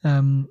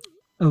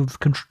of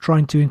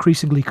trying to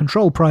increasingly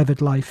control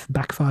private life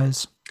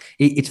backfires.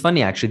 It's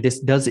funny, actually. This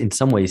does in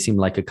some ways seem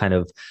like a kind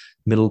of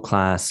middle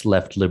class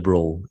left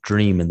liberal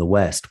dream in the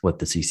West, what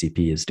the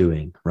CCP is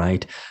doing,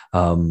 right?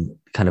 Kind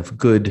of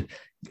good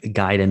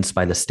guidance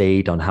by the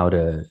state on how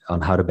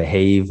to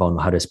behave, on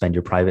how to spend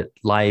your private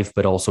life,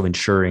 but also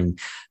ensuring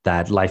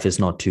that life is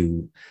not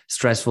too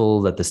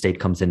stressful, that the state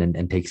comes in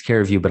and takes care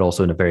of you, but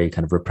also in a very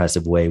kind of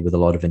repressive way with a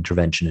lot of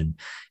intervention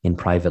in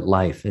private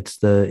life. It's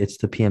the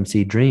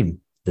PMC dream,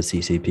 the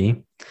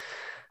CCP.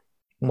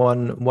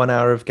 1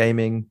 hour of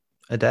gaming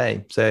a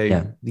day.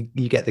 So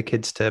you get the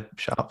kids to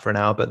shut up for an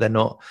hour, but they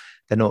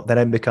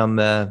don't become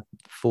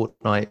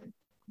Fortnite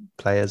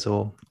players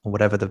or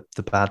whatever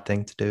the bad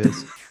thing to do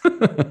is.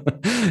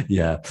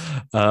 Yeah.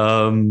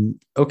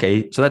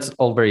 Okay. So that's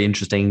all very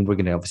interesting. We're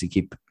going to obviously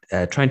keep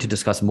trying to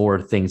discuss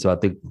more things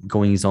about the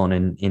goings on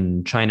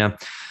in China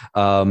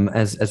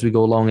as we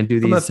go along and do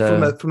these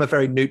from a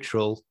very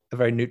neutral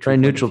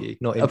point of view,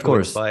 not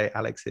influenced by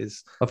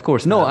Alex's. Of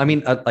course. No, I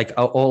mean, like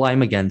all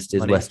I'm against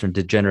is Western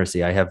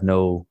degeneracy. I have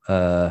no,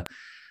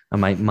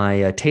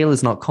 my tail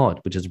is not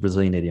caught, which is a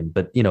Brazilian idiom,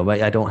 but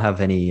I don't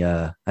have any,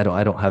 I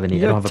don't have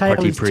a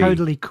party is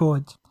totally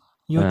caught.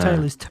 Your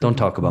tail is totally don't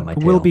talk about my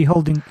tail. We'll be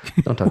holding.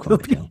 Don't talk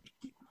about my tail.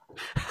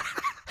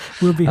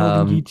 We'll be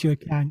holding you to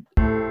account.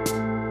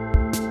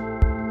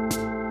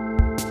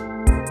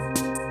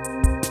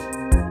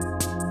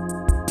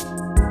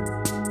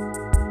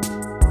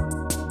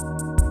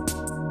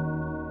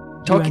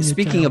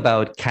 Speaking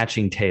about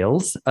catching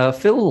tails,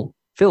 Phil,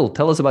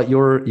 tell us about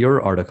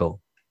your article.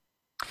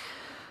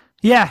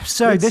 Yeah,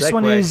 so good this segue.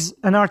 One is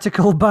an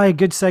article by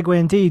Good Segue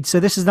indeed.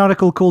 So this is an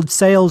article called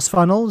Sales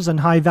Funnels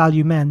and High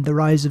Value Men, The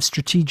Rise of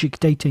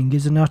Strategic Dating.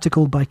 Is an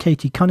article by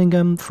Katie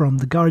Cunningham from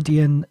The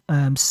Guardian, the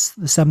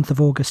 7th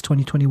of August,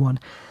 2021.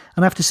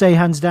 And I have to say,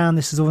 hands down,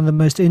 this is one of the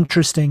most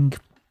interesting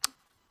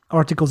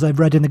articles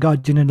I've read in The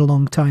Guardian in a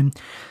long time.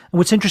 And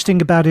what's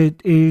interesting about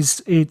it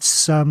is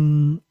it's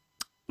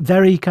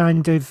very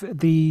kind of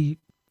the...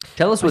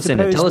 Tell us what's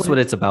in it. Tell us what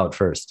it's about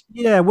first.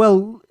 Yeah,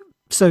 well...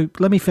 So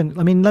let me finish.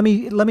 I mean, let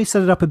me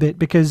set it up a bit,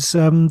 because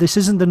this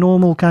isn't the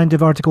normal kind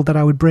of article that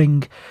I would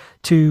bring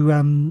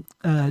to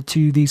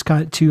these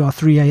kind of 2 or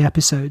 3A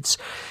episodes,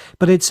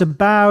 but it's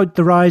about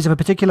the rise of a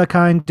particular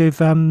kind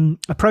of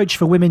approach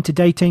for women to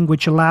dating,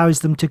 which allows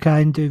them to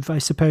kind of, I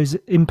suppose,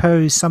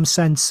 impose some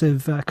sense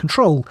of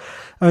control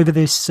over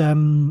this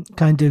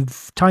kind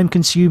of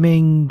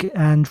time-consuming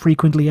and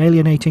frequently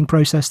alienating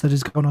process that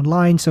has gone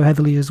online so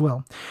heavily as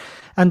well.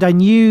 And I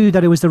knew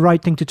that it was the right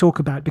thing to talk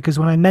about, because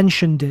when I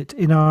mentioned it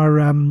in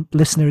our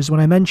listeners, when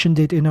I mentioned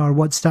it in our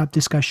WhatsApp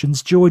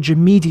discussions, George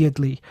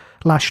immediately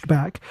lashed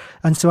back.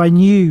 And so I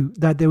knew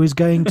that there was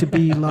going to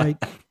be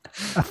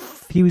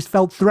he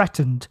felt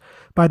threatened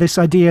by this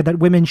idea that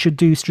women should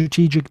do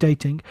strategic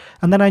dating.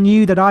 And then I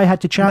knew that I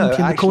had to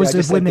champion the cause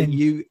of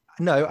women.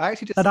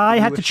 I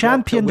had to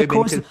champion the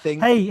cause of...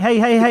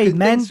 Hey,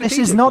 men, this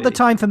is not the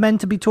time for men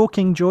to be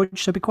talking,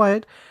 George, so be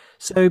quiet.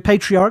 So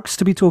patriarchs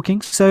to be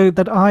talking, so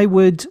that I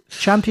would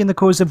champion the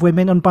cause of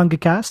women on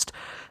BungaCast,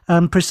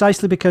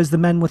 precisely because the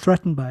men were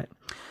threatened by it.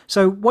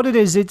 So what it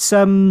is, it's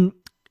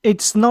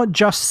not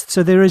just,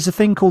 so there is a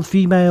thing called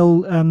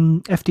female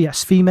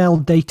FDS, female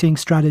dating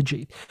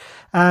strategy.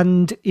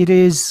 And it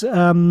is,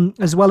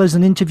 as well as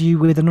an interview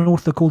with an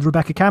author called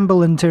Rebecca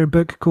Campbell and her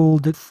book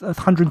called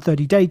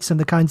 130 Dates and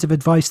the kinds of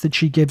advice that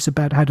she gives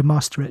about how to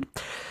master it.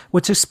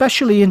 What's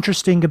especially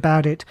interesting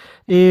about it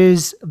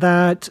is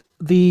that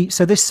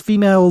this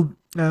female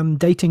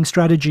dating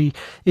strategy,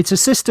 it's a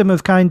system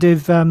of kind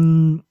of I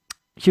don't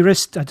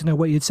know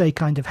what you'd say,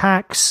 kind of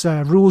hacks,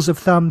 rules of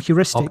thumb,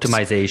 heuristics.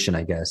 Optimization,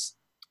 I guess.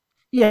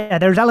 Yeah,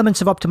 there's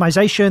elements of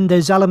optimization.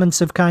 There's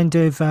elements of kind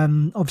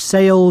of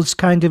sales,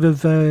 kind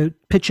of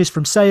pitches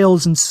from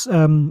sales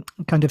and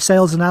kind of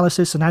sales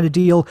analysis and how to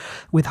deal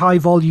with high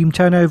volume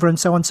turnover and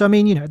so on. So, I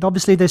mean,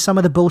 obviously there's some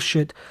of the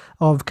bullshit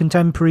of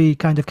contemporary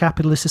kind of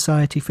capitalist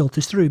society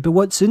filters through. But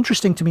what's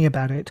interesting to me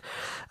about it,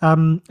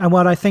 and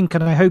what I think,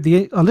 and I hope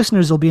our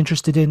listeners will be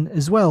interested in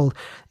as well,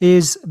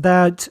 is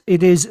that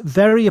it is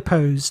very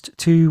opposed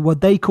to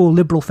what they call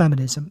liberal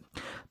feminism.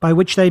 By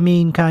which they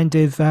mean kind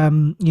of,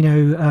 all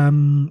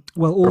the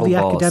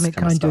academic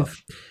kind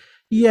of,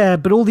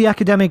 but all the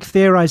academic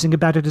theorizing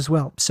about it as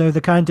well. So the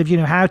kind of,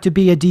 how to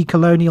be a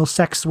decolonial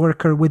sex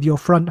worker with your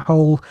front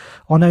hole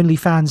on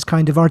OnlyFans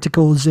kind of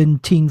articles in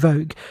Teen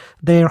Vogue.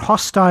 They're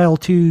hostile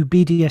to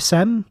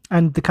BDSM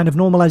and the kind of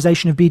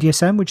normalization of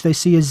BDSM, which they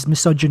see as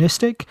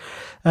misogynistic.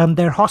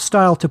 They're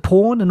hostile to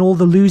porn and all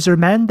the loser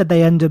men that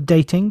they end up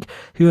dating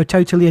who are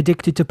totally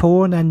addicted to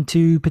porn, and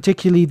to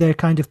particularly their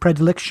kind of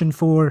predilection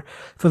for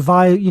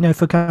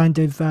kind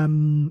of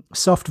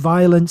soft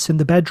violence in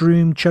the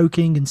bedroom,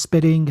 choking and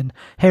spitting and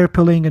hair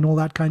pulling and all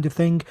that kind of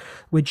thing,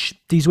 which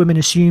these women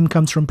assume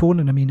comes from porn.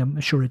 And I mean, I'm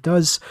sure it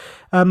does.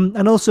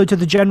 And also to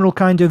the general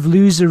kind of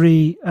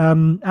losery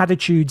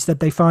attitudes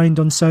that they find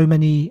on so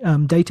many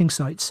dating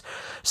sites.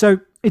 So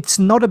it's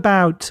not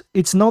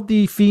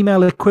the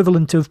female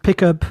equivalent of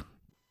pickup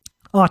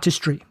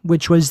artistry,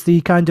 which was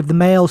the kind of the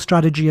male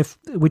strategy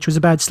which was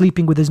about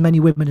sleeping with as many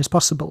women as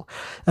possible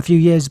a few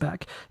years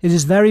back. It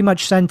is very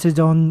much centered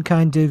on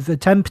kind of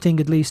attempting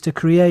at least to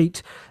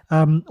create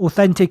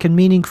authentic and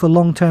meaningful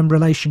long-term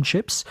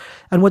relationships.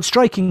 And what's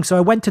striking, so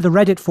I went to the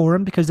Reddit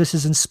forum because this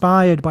is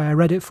inspired by a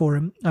Reddit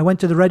forum. I went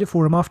to the Reddit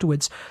forum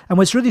afterwards. And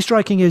what's really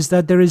striking is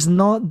that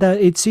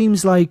it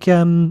seems like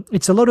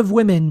it's a lot of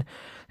women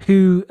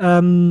who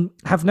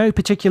have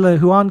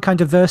who aren't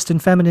kind of versed in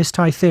feminist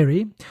high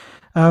theory.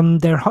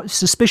 They're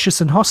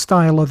suspicious and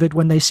hostile of it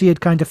when they see it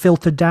kind of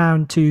filtered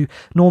down to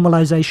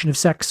normalization of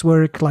sex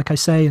work, like I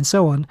say, and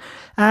so on.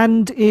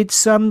 And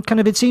it's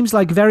it seems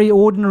like very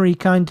ordinary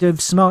kind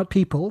of smart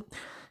people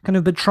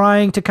but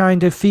trying to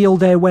kind of feel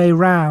their way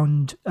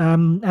around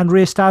and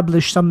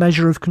reestablish some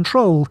measure of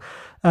control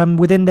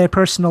within their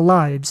personal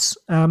lives,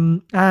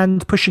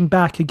 and pushing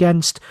back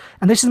against.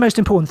 And this is the most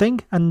important thing.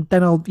 And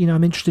then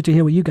I'm interested to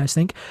hear what you guys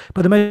think.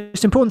 But the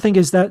most important thing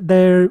is that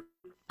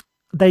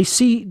they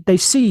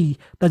see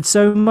that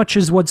so much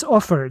as what's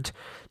offered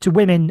to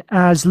women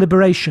as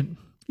liberation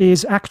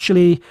is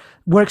actually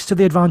works to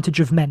the advantage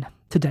of men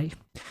today.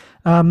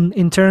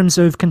 In terms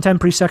of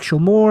contemporary sexual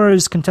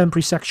mores,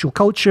 contemporary sexual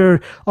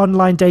culture,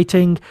 online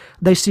dating,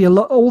 they see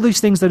all these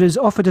things that is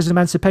offered as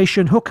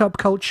emancipation, hookup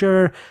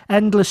culture,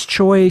 endless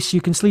choice. You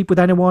can sleep with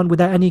anyone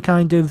without any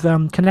kind of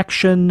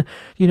connection.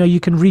 You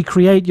can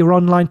recreate your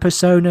online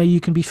persona. You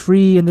can be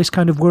free in this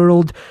kind of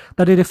world.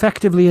 That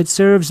it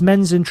serves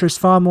men's interests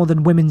far more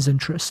than women's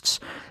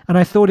interests. And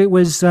I thought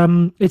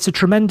it's a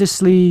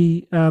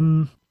tremendously.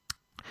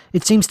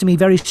 It seems to me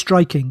very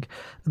striking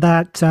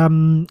that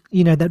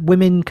that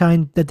women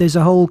that there's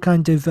a whole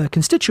kind of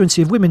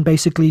constituency of women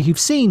basically who've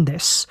seen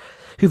this,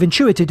 who've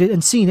intuited it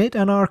and seen it,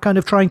 and are kind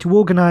of trying to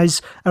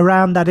organize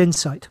around that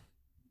insight.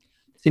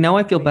 See, now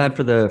I feel bad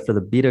for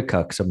the beta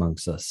cucks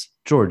amongst us.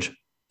 George,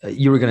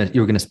 you were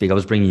gonna speak. I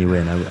was bringing you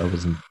in. I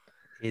wasn't.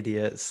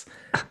 Idiots.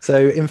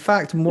 So in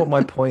fact, what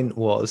my point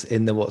was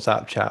in the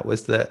WhatsApp chat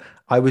was that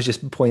I was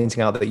just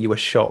pointing out that you were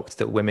shocked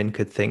that women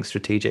could think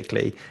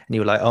strategically, and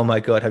you were like, "Oh my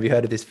god, have you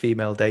heard of this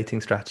female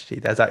dating strategy?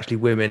 There's actually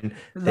women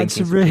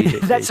thinking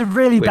strategically." That's a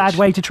really bad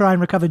way to try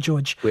and recover,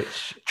 George.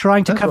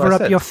 Trying to cover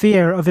up your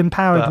fear of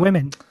empowered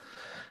women.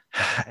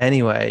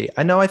 Anyway,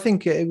 I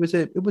think it was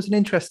an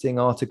interesting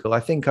article. I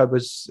think I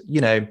was,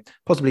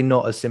 possibly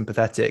not as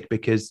sympathetic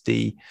because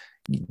the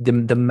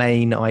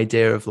main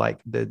idea of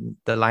like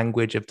the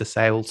language of the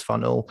sales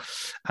funnel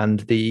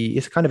and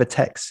it's kind of a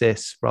tech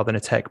cis rather than a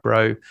tech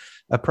bro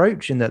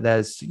approach, in that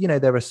there's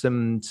there are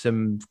some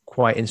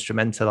quite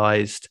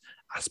instrumentalized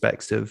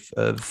aspects of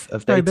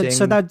dating.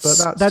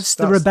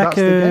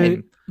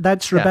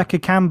 That's Rebecca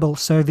Campbell.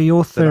 So the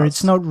author,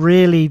 it's not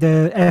really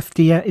the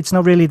FDS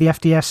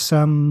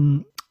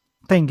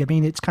thing. I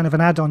mean, it's kind of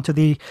an add-on to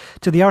the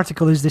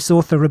article. Is this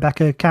author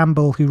Rebecca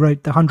Campbell, who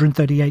wrote the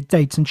 138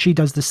 Dates, and she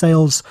does the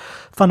sales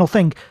funnel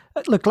thing.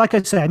 Look, like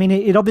I say, I mean,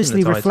 it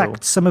obviously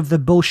reflects some of the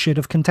bullshit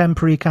of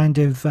contemporary kind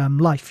of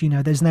life.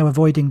 There's no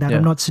avoiding that. Yeah.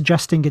 I'm not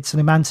suggesting it's an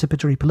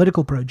emancipatory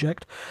political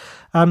project,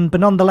 but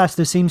nonetheless,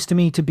 there seems to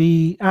me to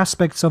be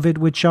aspects of it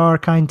which are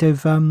kind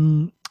of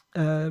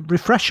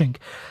refreshing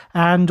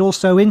and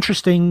also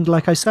interesting,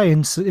 like I say,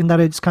 in that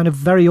it's kind of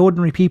very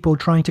ordinary people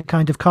trying to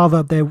kind of carve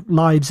up their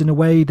lives in a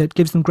way that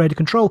gives them greater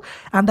control,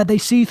 and that they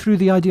see through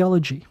the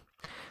ideology.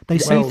 They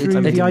see through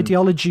the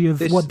ideology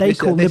of what they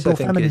call liberal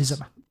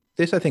feminism.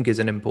 This, I think, is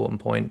an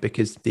important point,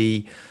 because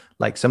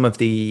some of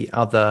the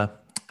other,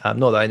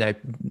 not that I know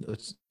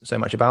so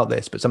much about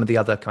this, but some of the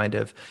other kind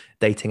of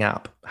dating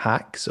app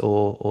hacks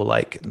or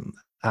like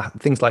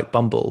things like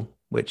Bumble,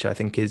 which I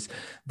think is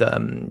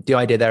the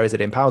idea there is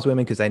it empowers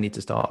women because they need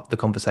to start the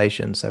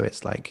conversation. So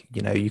it's like,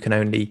 you can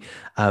only,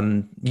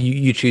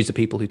 you choose the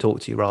people who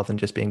talk to you rather than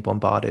just being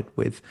bombarded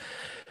with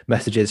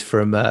messages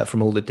from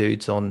all the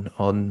dudes on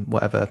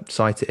whatever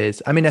site it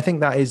is. I mean, I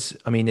think that is,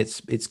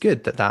 it's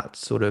good that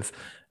sort of,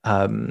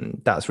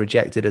 that's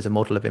rejected as a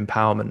model of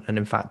empowerment. And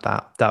in fact,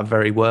 that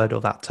very word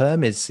or that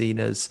term is seen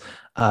as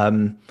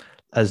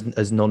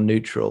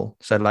non-neutral.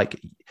 So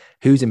like,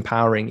 who's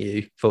empowering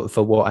you for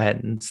what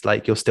ends?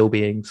 Like, you're still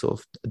being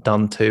sort of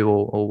done to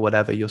or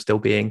whatever. You're still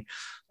being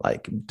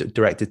like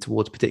directed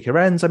towards particular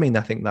ends. I mean,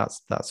 I think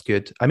that's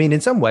good. I mean, in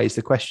some ways,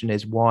 the question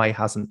is, why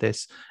hasn't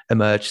this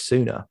emerged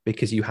sooner?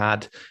 Because you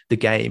had the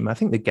game. I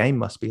think the game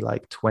must be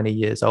like 20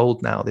 years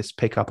old now. This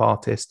pickup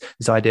artist,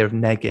 this idea of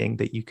negging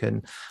that you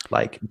can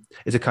like,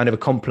 is a kind of a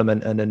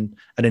compliment and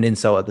an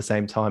insult at the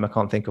same time. I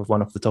can't think of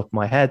one off the top of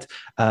my head.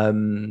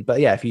 But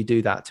yeah, if you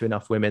do that to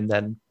enough women,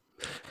 then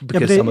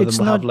because some of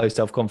them have low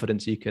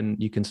self-confidence, you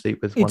can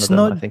sleep with one of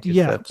them. I think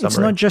it's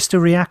not just a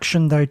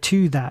reaction though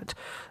to that.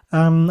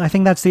 I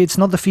think it's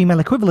not the female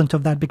equivalent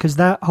of that, because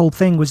that whole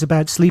thing was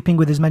about sleeping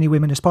with as many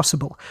women as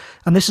possible.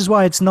 And this is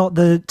why it's not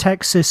the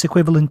tech cis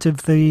equivalent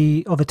of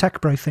a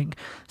tech bro thing.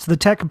 So the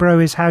tech bro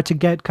is how to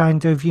get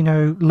kind of,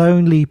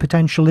 lonely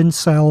potential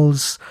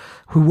incels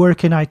who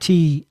work in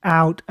IT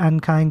out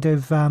and kind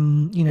of,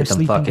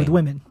 sleeping with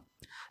women.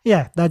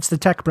 Yeah, that's the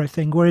tech bro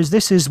thing. Whereas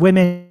this is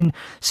women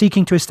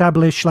seeking to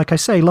establish, like I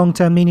say,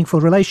 long-term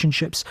meaningful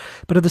relationships,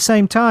 but at the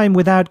same time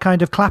without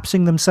kind of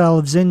collapsing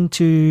themselves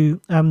into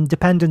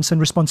dependence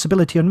and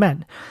responsibility on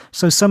men.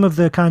 So some of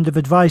the kind of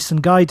advice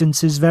and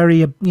guidance is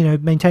very,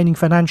 maintaining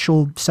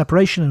financial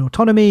separation and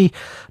autonomy,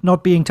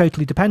 not being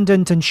totally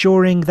dependent,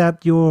 ensuring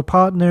that your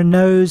partner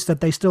knows that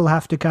they still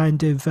have to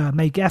kind of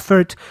make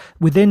effort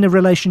within a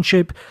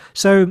relationship.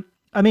 So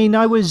I mean,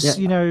 I Yeah. was,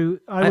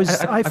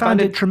 I found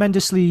find it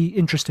tremendously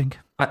interesting.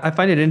 I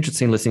find it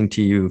interesting listening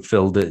to you,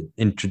 Phil, to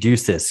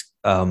introduce this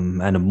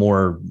and a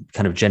more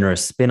kind of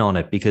generous spin on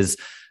it, because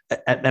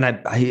and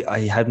I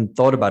hadn't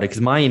thought about it, because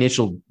my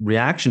initial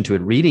reaction to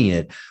it, reading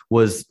it,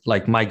 was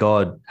like, my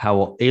God,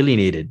 how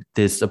alienated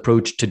this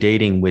approach to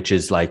dating, which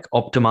is like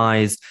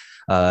optimized,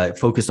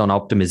 focused on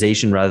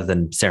optimization rather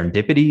than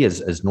serendipity,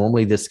 as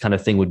normally this kind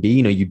of thing would be.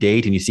 You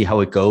date and you see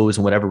how it goes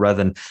and whatever,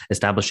 rather than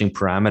establishing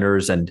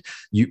parameters and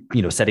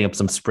setting up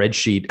some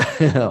spreadsheet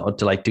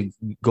to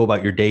go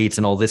about your dates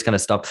and all this kind of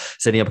stuff,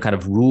 setting up kind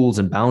of rules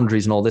and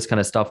boundaries and all this kind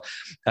of stuff,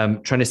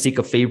 trying to seek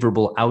a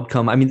favorable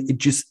outcome. I mean,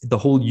 the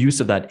whole use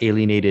of that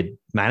alienated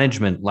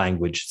management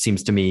language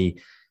seems to me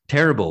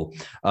terrible.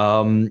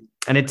 And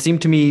it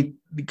seemed to me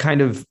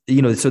kind of,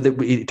 so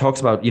that it talks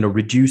about,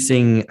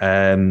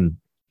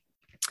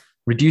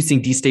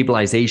 reducing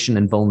destabilization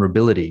and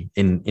vulnerability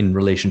in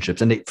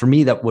relationships. And for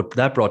me, what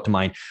that brought to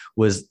mind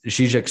was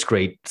Zizek's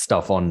great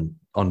stuff on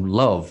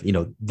love.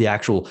 The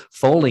actual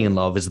falling in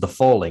love is the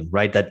falling,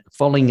 right? That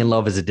falling in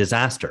love is a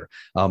disaster.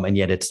 And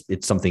yet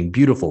it's something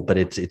beautiful, but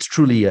it's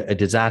truly a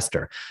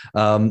disaster.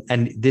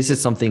 And this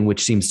is something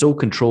which seems so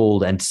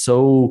controlled and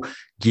so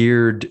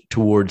geared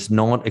towards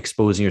not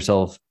exposing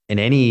yourself in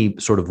any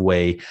sort of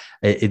way.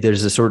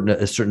 There's a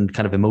certain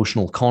kind of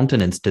emotional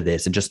continence to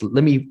this, and just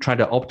let me try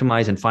to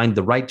optimize and find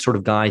the right sort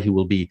of guy who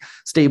will be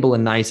stable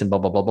and nice and blah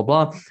blah blah blah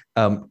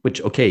blah. Which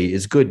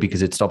is good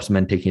because it stops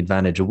men taking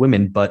advantage of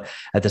women, but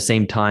at the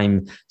same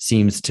time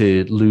seems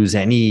to lose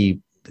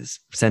any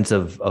sense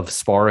of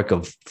spark,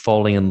 of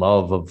falling in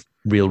love, of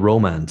real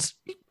romance.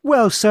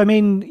 Well, so I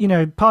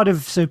mean, part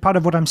of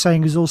what I'm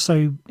saying is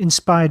also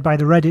inspired by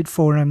the Reddit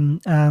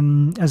forum,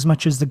 as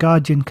much as the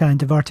Guardian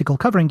kind of article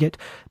covering it.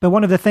 But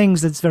one of the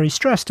things that's very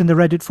stressed in the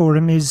Reddit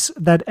forum is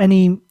that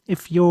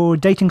if you're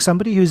dating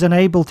somebody who's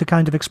unable to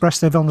kind of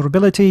express their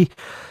vulnerability,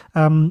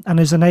 and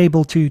is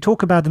unable to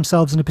talk about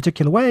themselves in a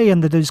particular way,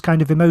 and that is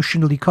kind of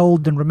emotionally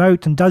cold and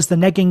remote and does the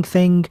negging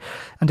thing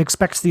and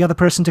expects the other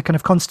person to kind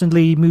of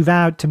constantly move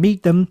out to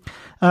meet them,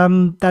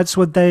 that's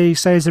what they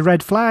say is a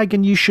red flag,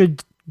 and you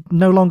should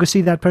no longer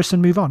see that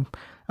person move on.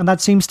 And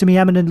that seems to me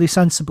eminently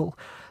sensible.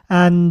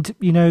 And,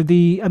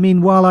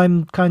 while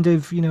I'm kind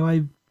of,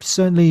 I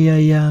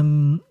certainly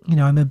I'm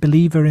a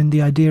believer in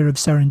the idea of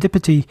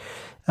serendipity,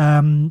 but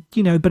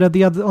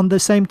on the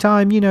same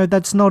time,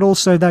 that's not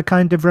also that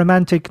kind of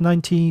romantic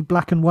 90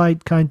 black and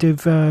white kind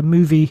of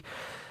movie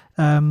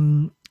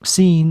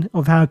scene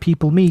of how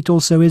people meet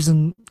also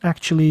isn't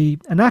actually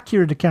an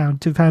accurate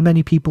account of how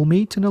many people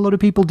meet, and a lot of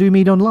people do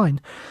meet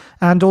online.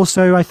 And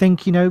also, I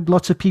think,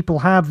 lots of people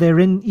have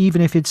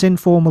even if it's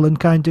informal and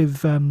kind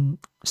of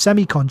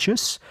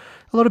semi-conscious,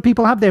 a lot of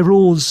people have their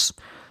rules.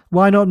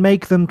 Why not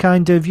make them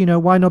kind of,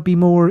 why not be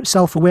more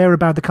self-aware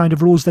about the kind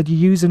of rules that you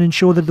use and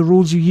ensure that the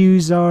rules you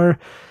use are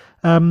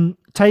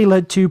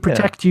tailored to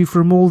protect you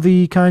from all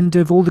the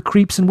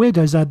creeps and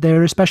weirdos out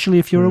there, especially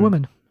if you're a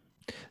woman.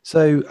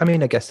 So, I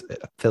mean, I guess,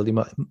 Phil, you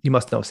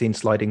must not have seen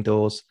Sliding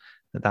Doors,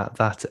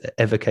 that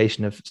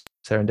evocation of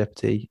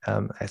serendipity.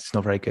 It's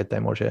not very good,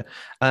 don't watch it.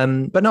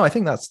 But no, I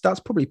think that's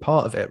probably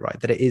part of it, right?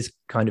 That it is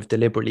kind of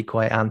deliberately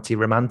quite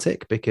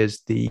anti-romantic,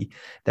 because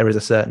there is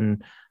a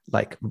certain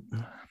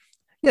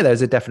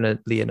there's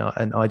definitely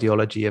an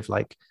ideology of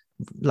like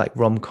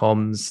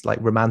rom-coms, like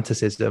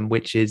romanticism,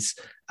 which is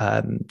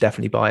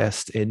definitely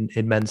biased in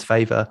men's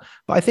favor.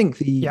 But I think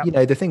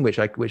the thing which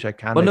I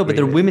can but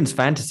they're women's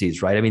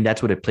fantasies, right? I mean,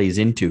 that's what it plays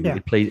into.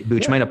 It plays,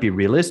 which might not be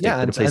realistic,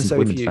 but it plays into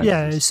women's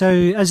fantasies. Yeah. So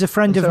as a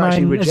friend of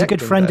mine, as a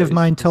good friend of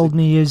mine told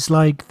me, is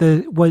like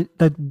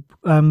that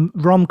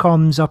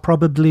rom-coms are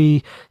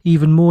probably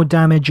even more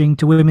damaging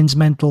to women's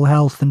mental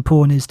health than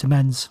porn is to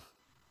men's.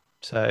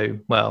 So,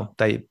 well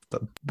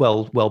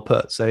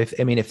put. So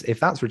if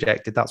that's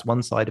rejected, that's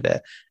one side of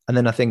it. And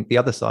then I think the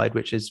other side,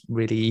 which is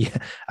really,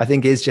 I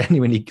think is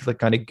genuinely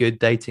kind of good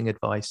dating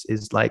advice,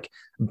 is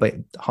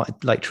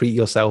treat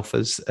yourself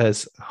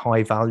as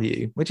high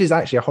value, which is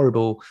actually a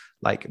horrible,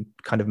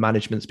 kind of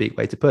management speak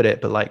way to put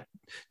it, but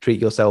treat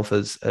yourself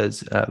as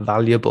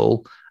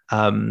valuable.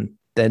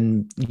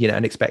 Then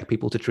and expect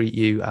people to treat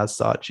you as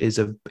such is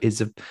a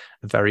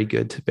very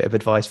good bit of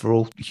advice for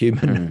all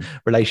human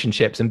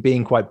relationships. And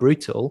being quite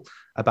brutal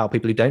about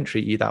people who don't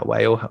treat you that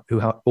way, or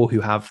who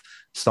have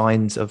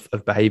signs of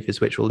behaviors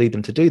which will lead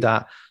them to do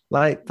that,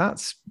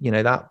 that's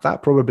that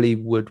probably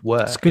would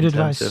work. It's good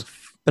advice.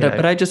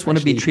 But I just want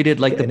to be treated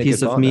like the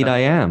piece of meat I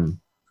am.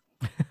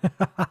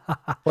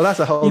 Well,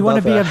 that's a whole. You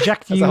want to be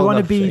objective. You want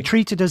to be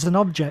treated as an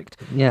object.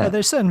 Yeah,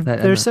 there's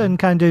certain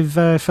kind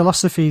of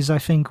philosophies, I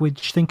think,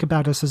 which think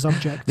about us as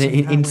objects.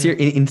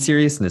 In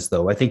seriousness,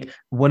 though, I think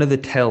one of the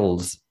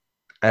tells,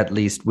 at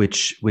least,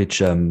 which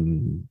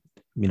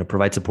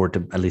provide support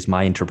to at least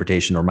my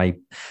interpretation or my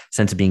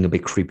sense of being a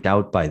bit creeped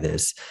out by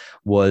this,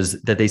 was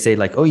that they say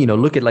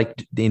look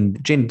at in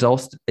Jane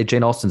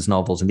Austen's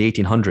novels in the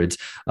 1800s,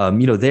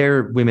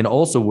 their women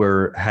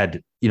also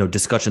had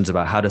discussions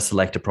about how to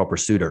select a proper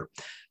suitor.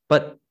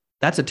 But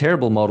that's a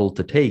terrible model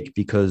to take,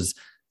 because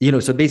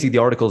so basically the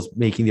article's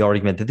making the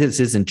argument that this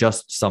isn't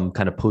just some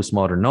kind of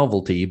postmodern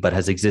novelty, but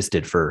has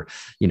existed for,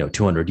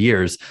 200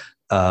 years.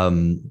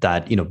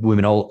 That,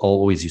 women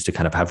always used to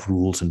kind of have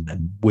rules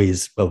and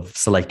ways of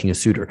selecting a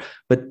suitor.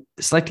 But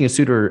selecting a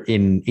suitor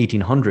in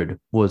 1800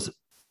 was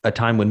a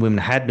time when women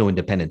had no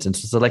independence. And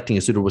so selecting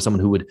a suitor was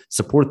someone who would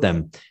support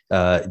them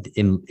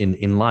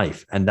in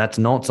life. And that's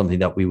not something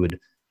that we would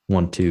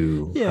want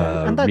to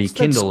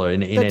rekindle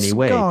in any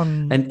way.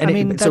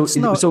 Gone.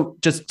 So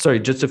just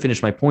to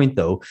finish my point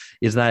though,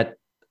 is that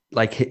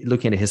like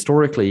looking at it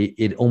historically,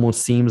 it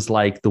almost seems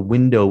like the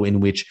window in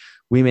which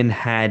women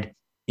had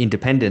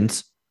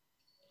independence,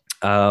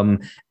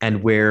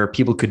 and where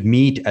people could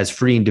meet as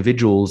free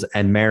individuals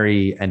and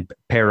marry and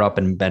pair up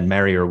and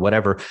marry or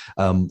whatever,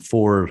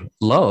 for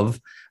love,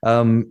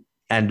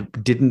 and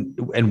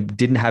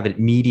didn't have it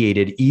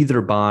mediated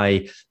either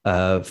by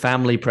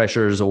family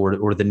pressures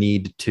or the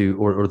need to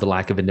or the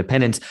lack of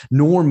independence,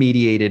 nor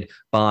mediated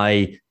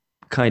by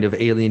kind of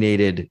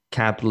alienated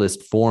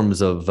capitalist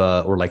forms of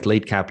or like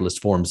late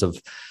capitalist forms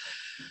of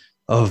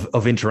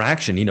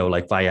interaction,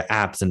 like via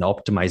apps and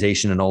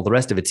optimization and all the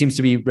rest of it. Seems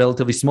to be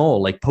relatively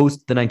small, like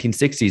post the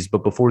 1960s,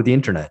 but before the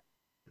internet.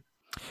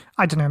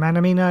 I don't know, man.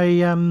 I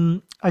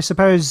mean, I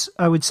suppose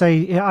I would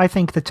say I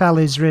think the tell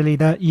is really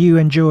that you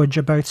and George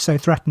are both so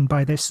threatened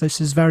by this. This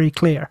is very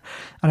clear,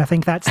 and I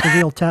think that's the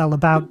real tell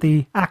about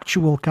the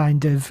actual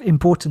kind of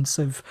importance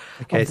of.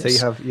 Okay, of so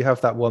this. you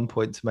have that one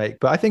point to make,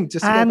 but I think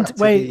just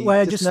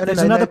there's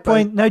another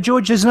point. No,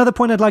 George, there's another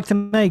point I'd like to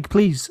make,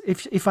 please,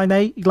 if I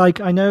may. Like,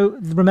 I know,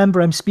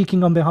 remember, I'm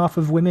speaking on behalf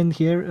of women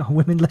here,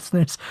 women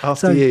listeners.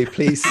 After you,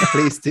 please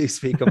do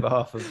speak on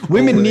behalf of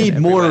women. Need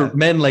more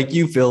men like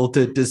you, Phil,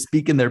 to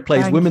speak in their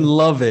place. Women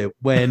love it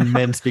when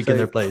men speak in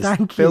their place.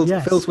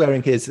 Phil's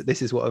wearing his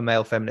 "This is what a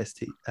male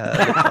feminist looks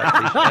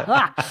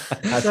like"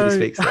 as he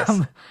speaks this.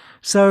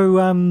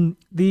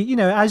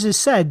 As is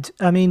said,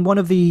 I mean, one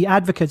of the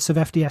advocates of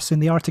FDS in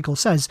the article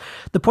says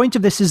the point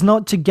of this is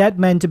not to get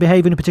men to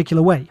behave in a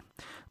particular way,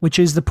 which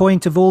is the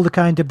point of all the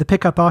kind of the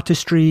pickup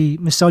artistry,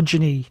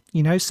 misogyny,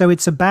 So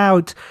it's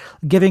about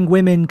giving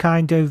women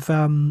kind of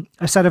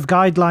a set of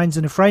guidelines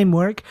and a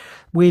framework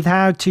with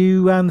how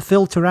to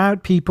filter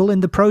out people in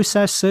the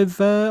process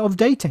of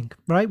dating,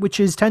 right? Which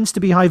tends to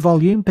be high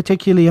volume,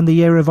 particularly in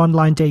the era of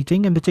online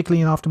dating and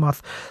particularly in the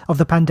aftermath of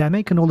the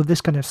pandemic and all of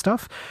this kind of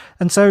stuff.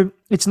 And so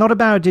it's not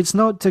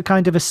a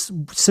kind of a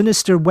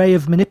sinister way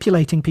of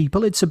manipulating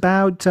people. It's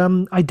about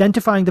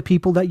identifying the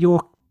people that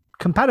you're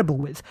compatible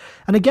with.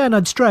 And again,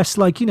 I'd stress,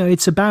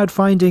 it's about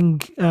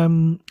finding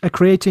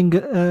creating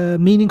a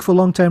meaningful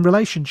long-term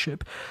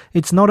relationship.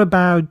 It's not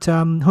about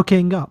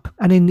hooking up,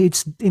 and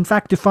it's in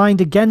fact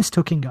defined against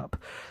hooking up.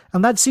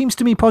 And that seems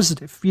to me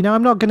positive.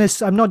 I'm not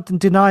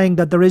denying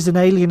that there is an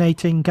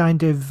alienating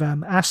kind of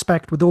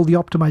aspect with all the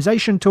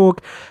optimization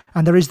talk,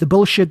 and there is the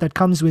bullshit that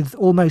comes with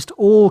almost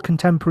all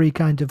contemporary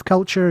kind of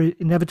culture. It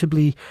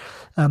inevitably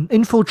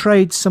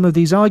infiltrates some of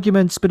these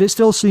arguments, but it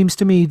still seems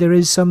to me there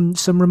is some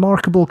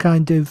remarkable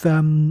kind of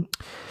some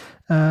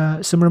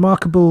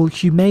remarkable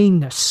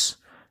humaneness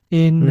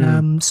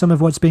in some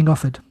of what's being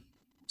offered.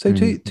 So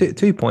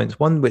two points.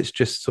 One which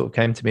just sort of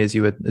came to me as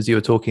you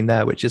were talking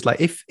there, which is like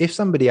if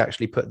somebody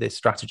actually put this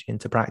strategy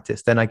into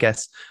practice, then I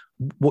guess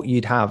what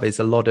you'd have is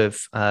a lot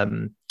of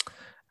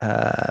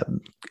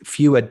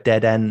fewer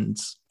dead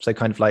ends. So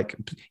kind of like,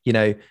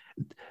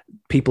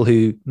 people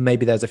who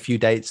maybe there's a few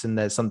dates and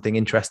there's something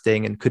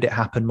interesting and could it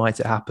happen? Might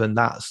it happen?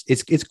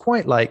 It's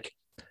quite like,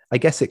 I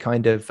guess it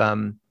kind of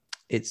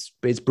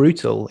it's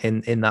brutal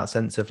in that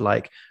sense of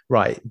like,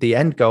 right, the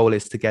end goal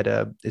is to get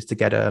a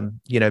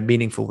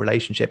meaningful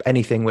relationship.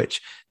 Anything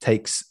which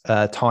takes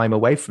time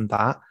away from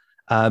that,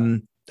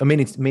 a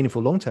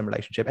meaningful long-term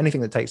relationship,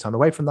 anything that takes time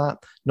away from that,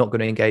 not going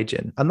to engage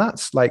in. And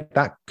that's like,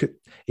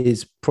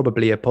 is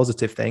probably a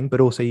positive thing,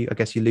 but also I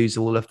guess you lose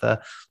all of the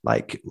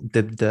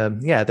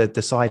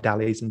side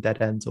alleys and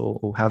dead ends,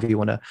 or however you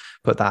want to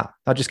put that.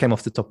 That just came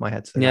off the top of my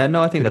head. So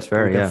I think that's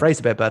fair. Yeah, phrase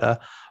a bit better.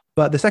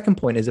 But the second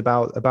point is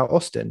about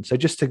Austen. So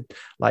just to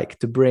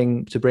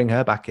bring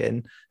her back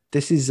in,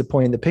 this is a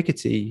point that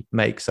Piketty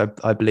makes.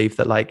 I believe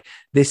that like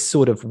this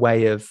sort of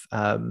way of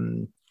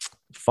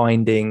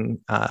finding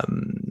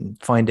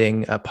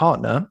a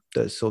partner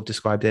that's sort of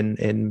described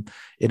in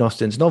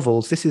Austen's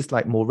novels, this is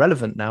like more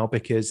relevant now,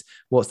 because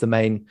what's the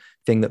main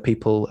thing that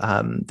people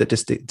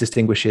that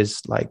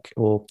distinguishes like,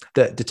 or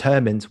that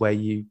determines where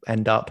you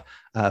end up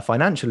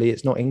financially?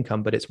 It's not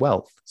income, but it's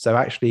wealth. So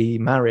actually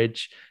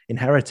marriage,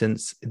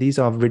 inheritance, these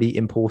are really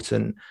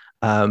important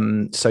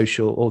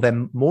social, or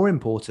they're more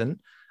important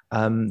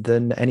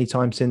than any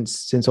time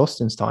since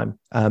Austen's time.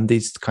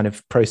 These kind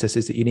of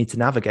processes that you need to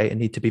navigate and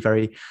need to be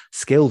very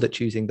skilled at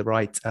choosing the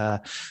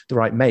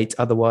right mate.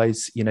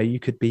 Otherwise, you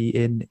could be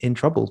in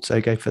trouble.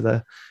 So go for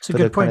the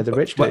kind of the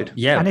rich dude.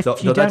 Yeah, and if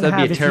you don't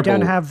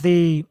have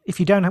the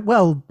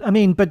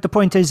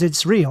point is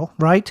it's real,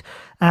 right?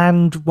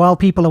 And while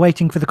people are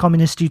waiting for the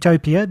communist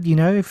utopia,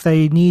 if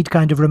they need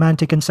kind of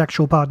romantic and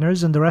sexual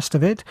partners and the rest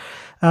of it,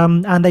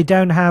 and they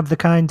don't have the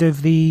kind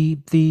of the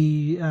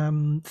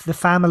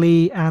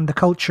family and the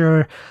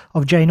culture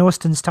of Jane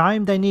Austen's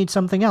time, they need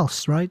something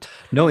else, right?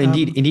 No,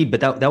 indeed.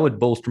 But that would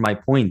bolster my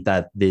point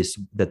that the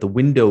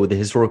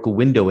historical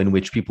window in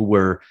which people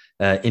were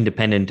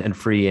independent and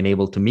free and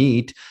able to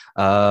meet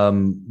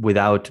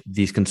without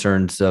these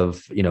concerns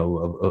of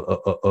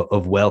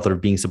wealth or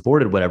being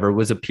supported, whatever,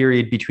 was a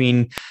period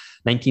between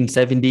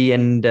 1970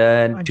 and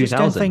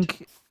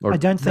 2000. I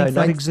don't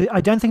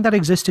think that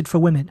existed for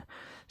women.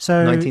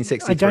 So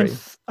 1963.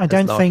 I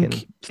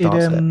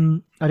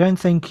don't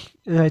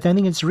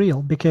think it's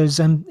real because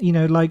so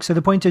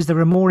the point is there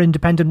are more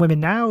independent women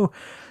now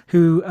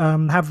who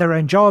have their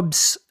own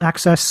jobs,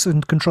 access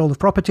and control of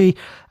property,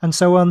 and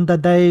so on.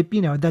 That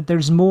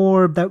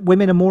that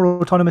women are more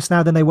autonomous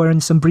now than they were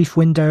in some brief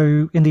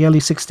window in the early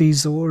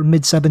 60s or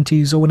mid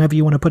 70s or whenever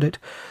you want to put it.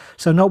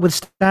 So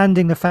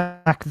notwithstanding the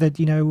fact that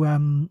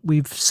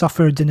we've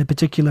suffered in a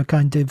particular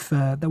kind of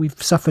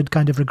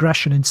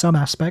regression in some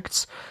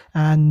aspects,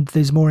 and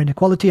there's more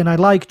inequality. And I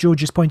like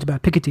George's point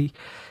about Piketty.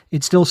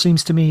 It still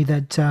seems to me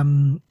that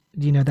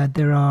that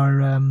there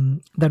are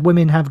that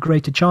women have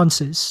greater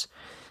chances,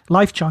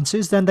 life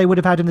chances, than they would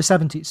have had in the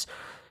 70s.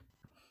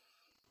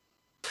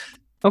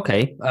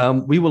 Okay,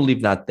 we will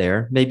leave that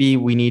there. Maybe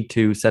we need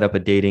to set up a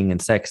dating and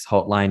sex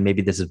hotline.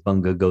 Maybe this is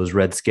Bunga Goes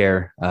Red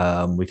Scare.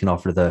 We can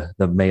offer the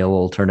male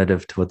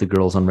alternative to what the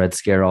girls on Red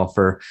Scare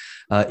offer.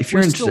 If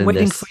you're interested in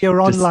this,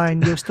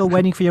 you're still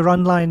waiting for your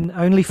online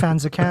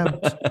OnlyFans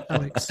account,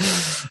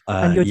 Alex,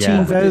 and your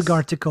Teen Vogue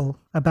article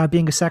about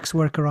being a sex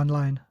worker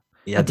online.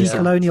 Yeah, a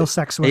decolonial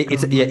sex worker.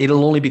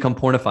 It'll only become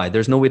pornified.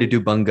 There's no way to do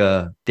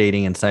Bunga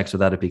dating and sex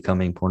without it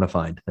becoming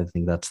pornified. I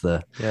think that's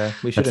the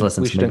we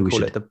shouldn't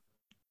call it the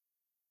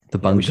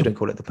Bunga. We shouldn't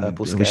call it the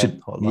Purple Scare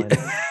hotline.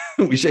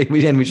 we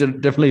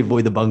should definitely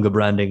avoid the Bunga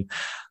branding,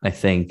 I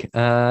think.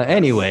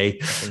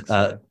 Anyway,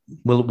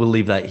 we'll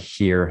leave that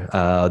here.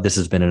 This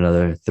has been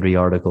another 3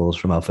 articles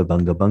from Alpha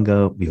Bunga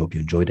Bunga. We hope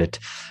you enjoyed it,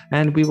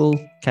 and we will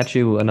catch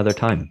you another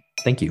time.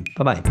 Thank you.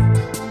 Bye-bye.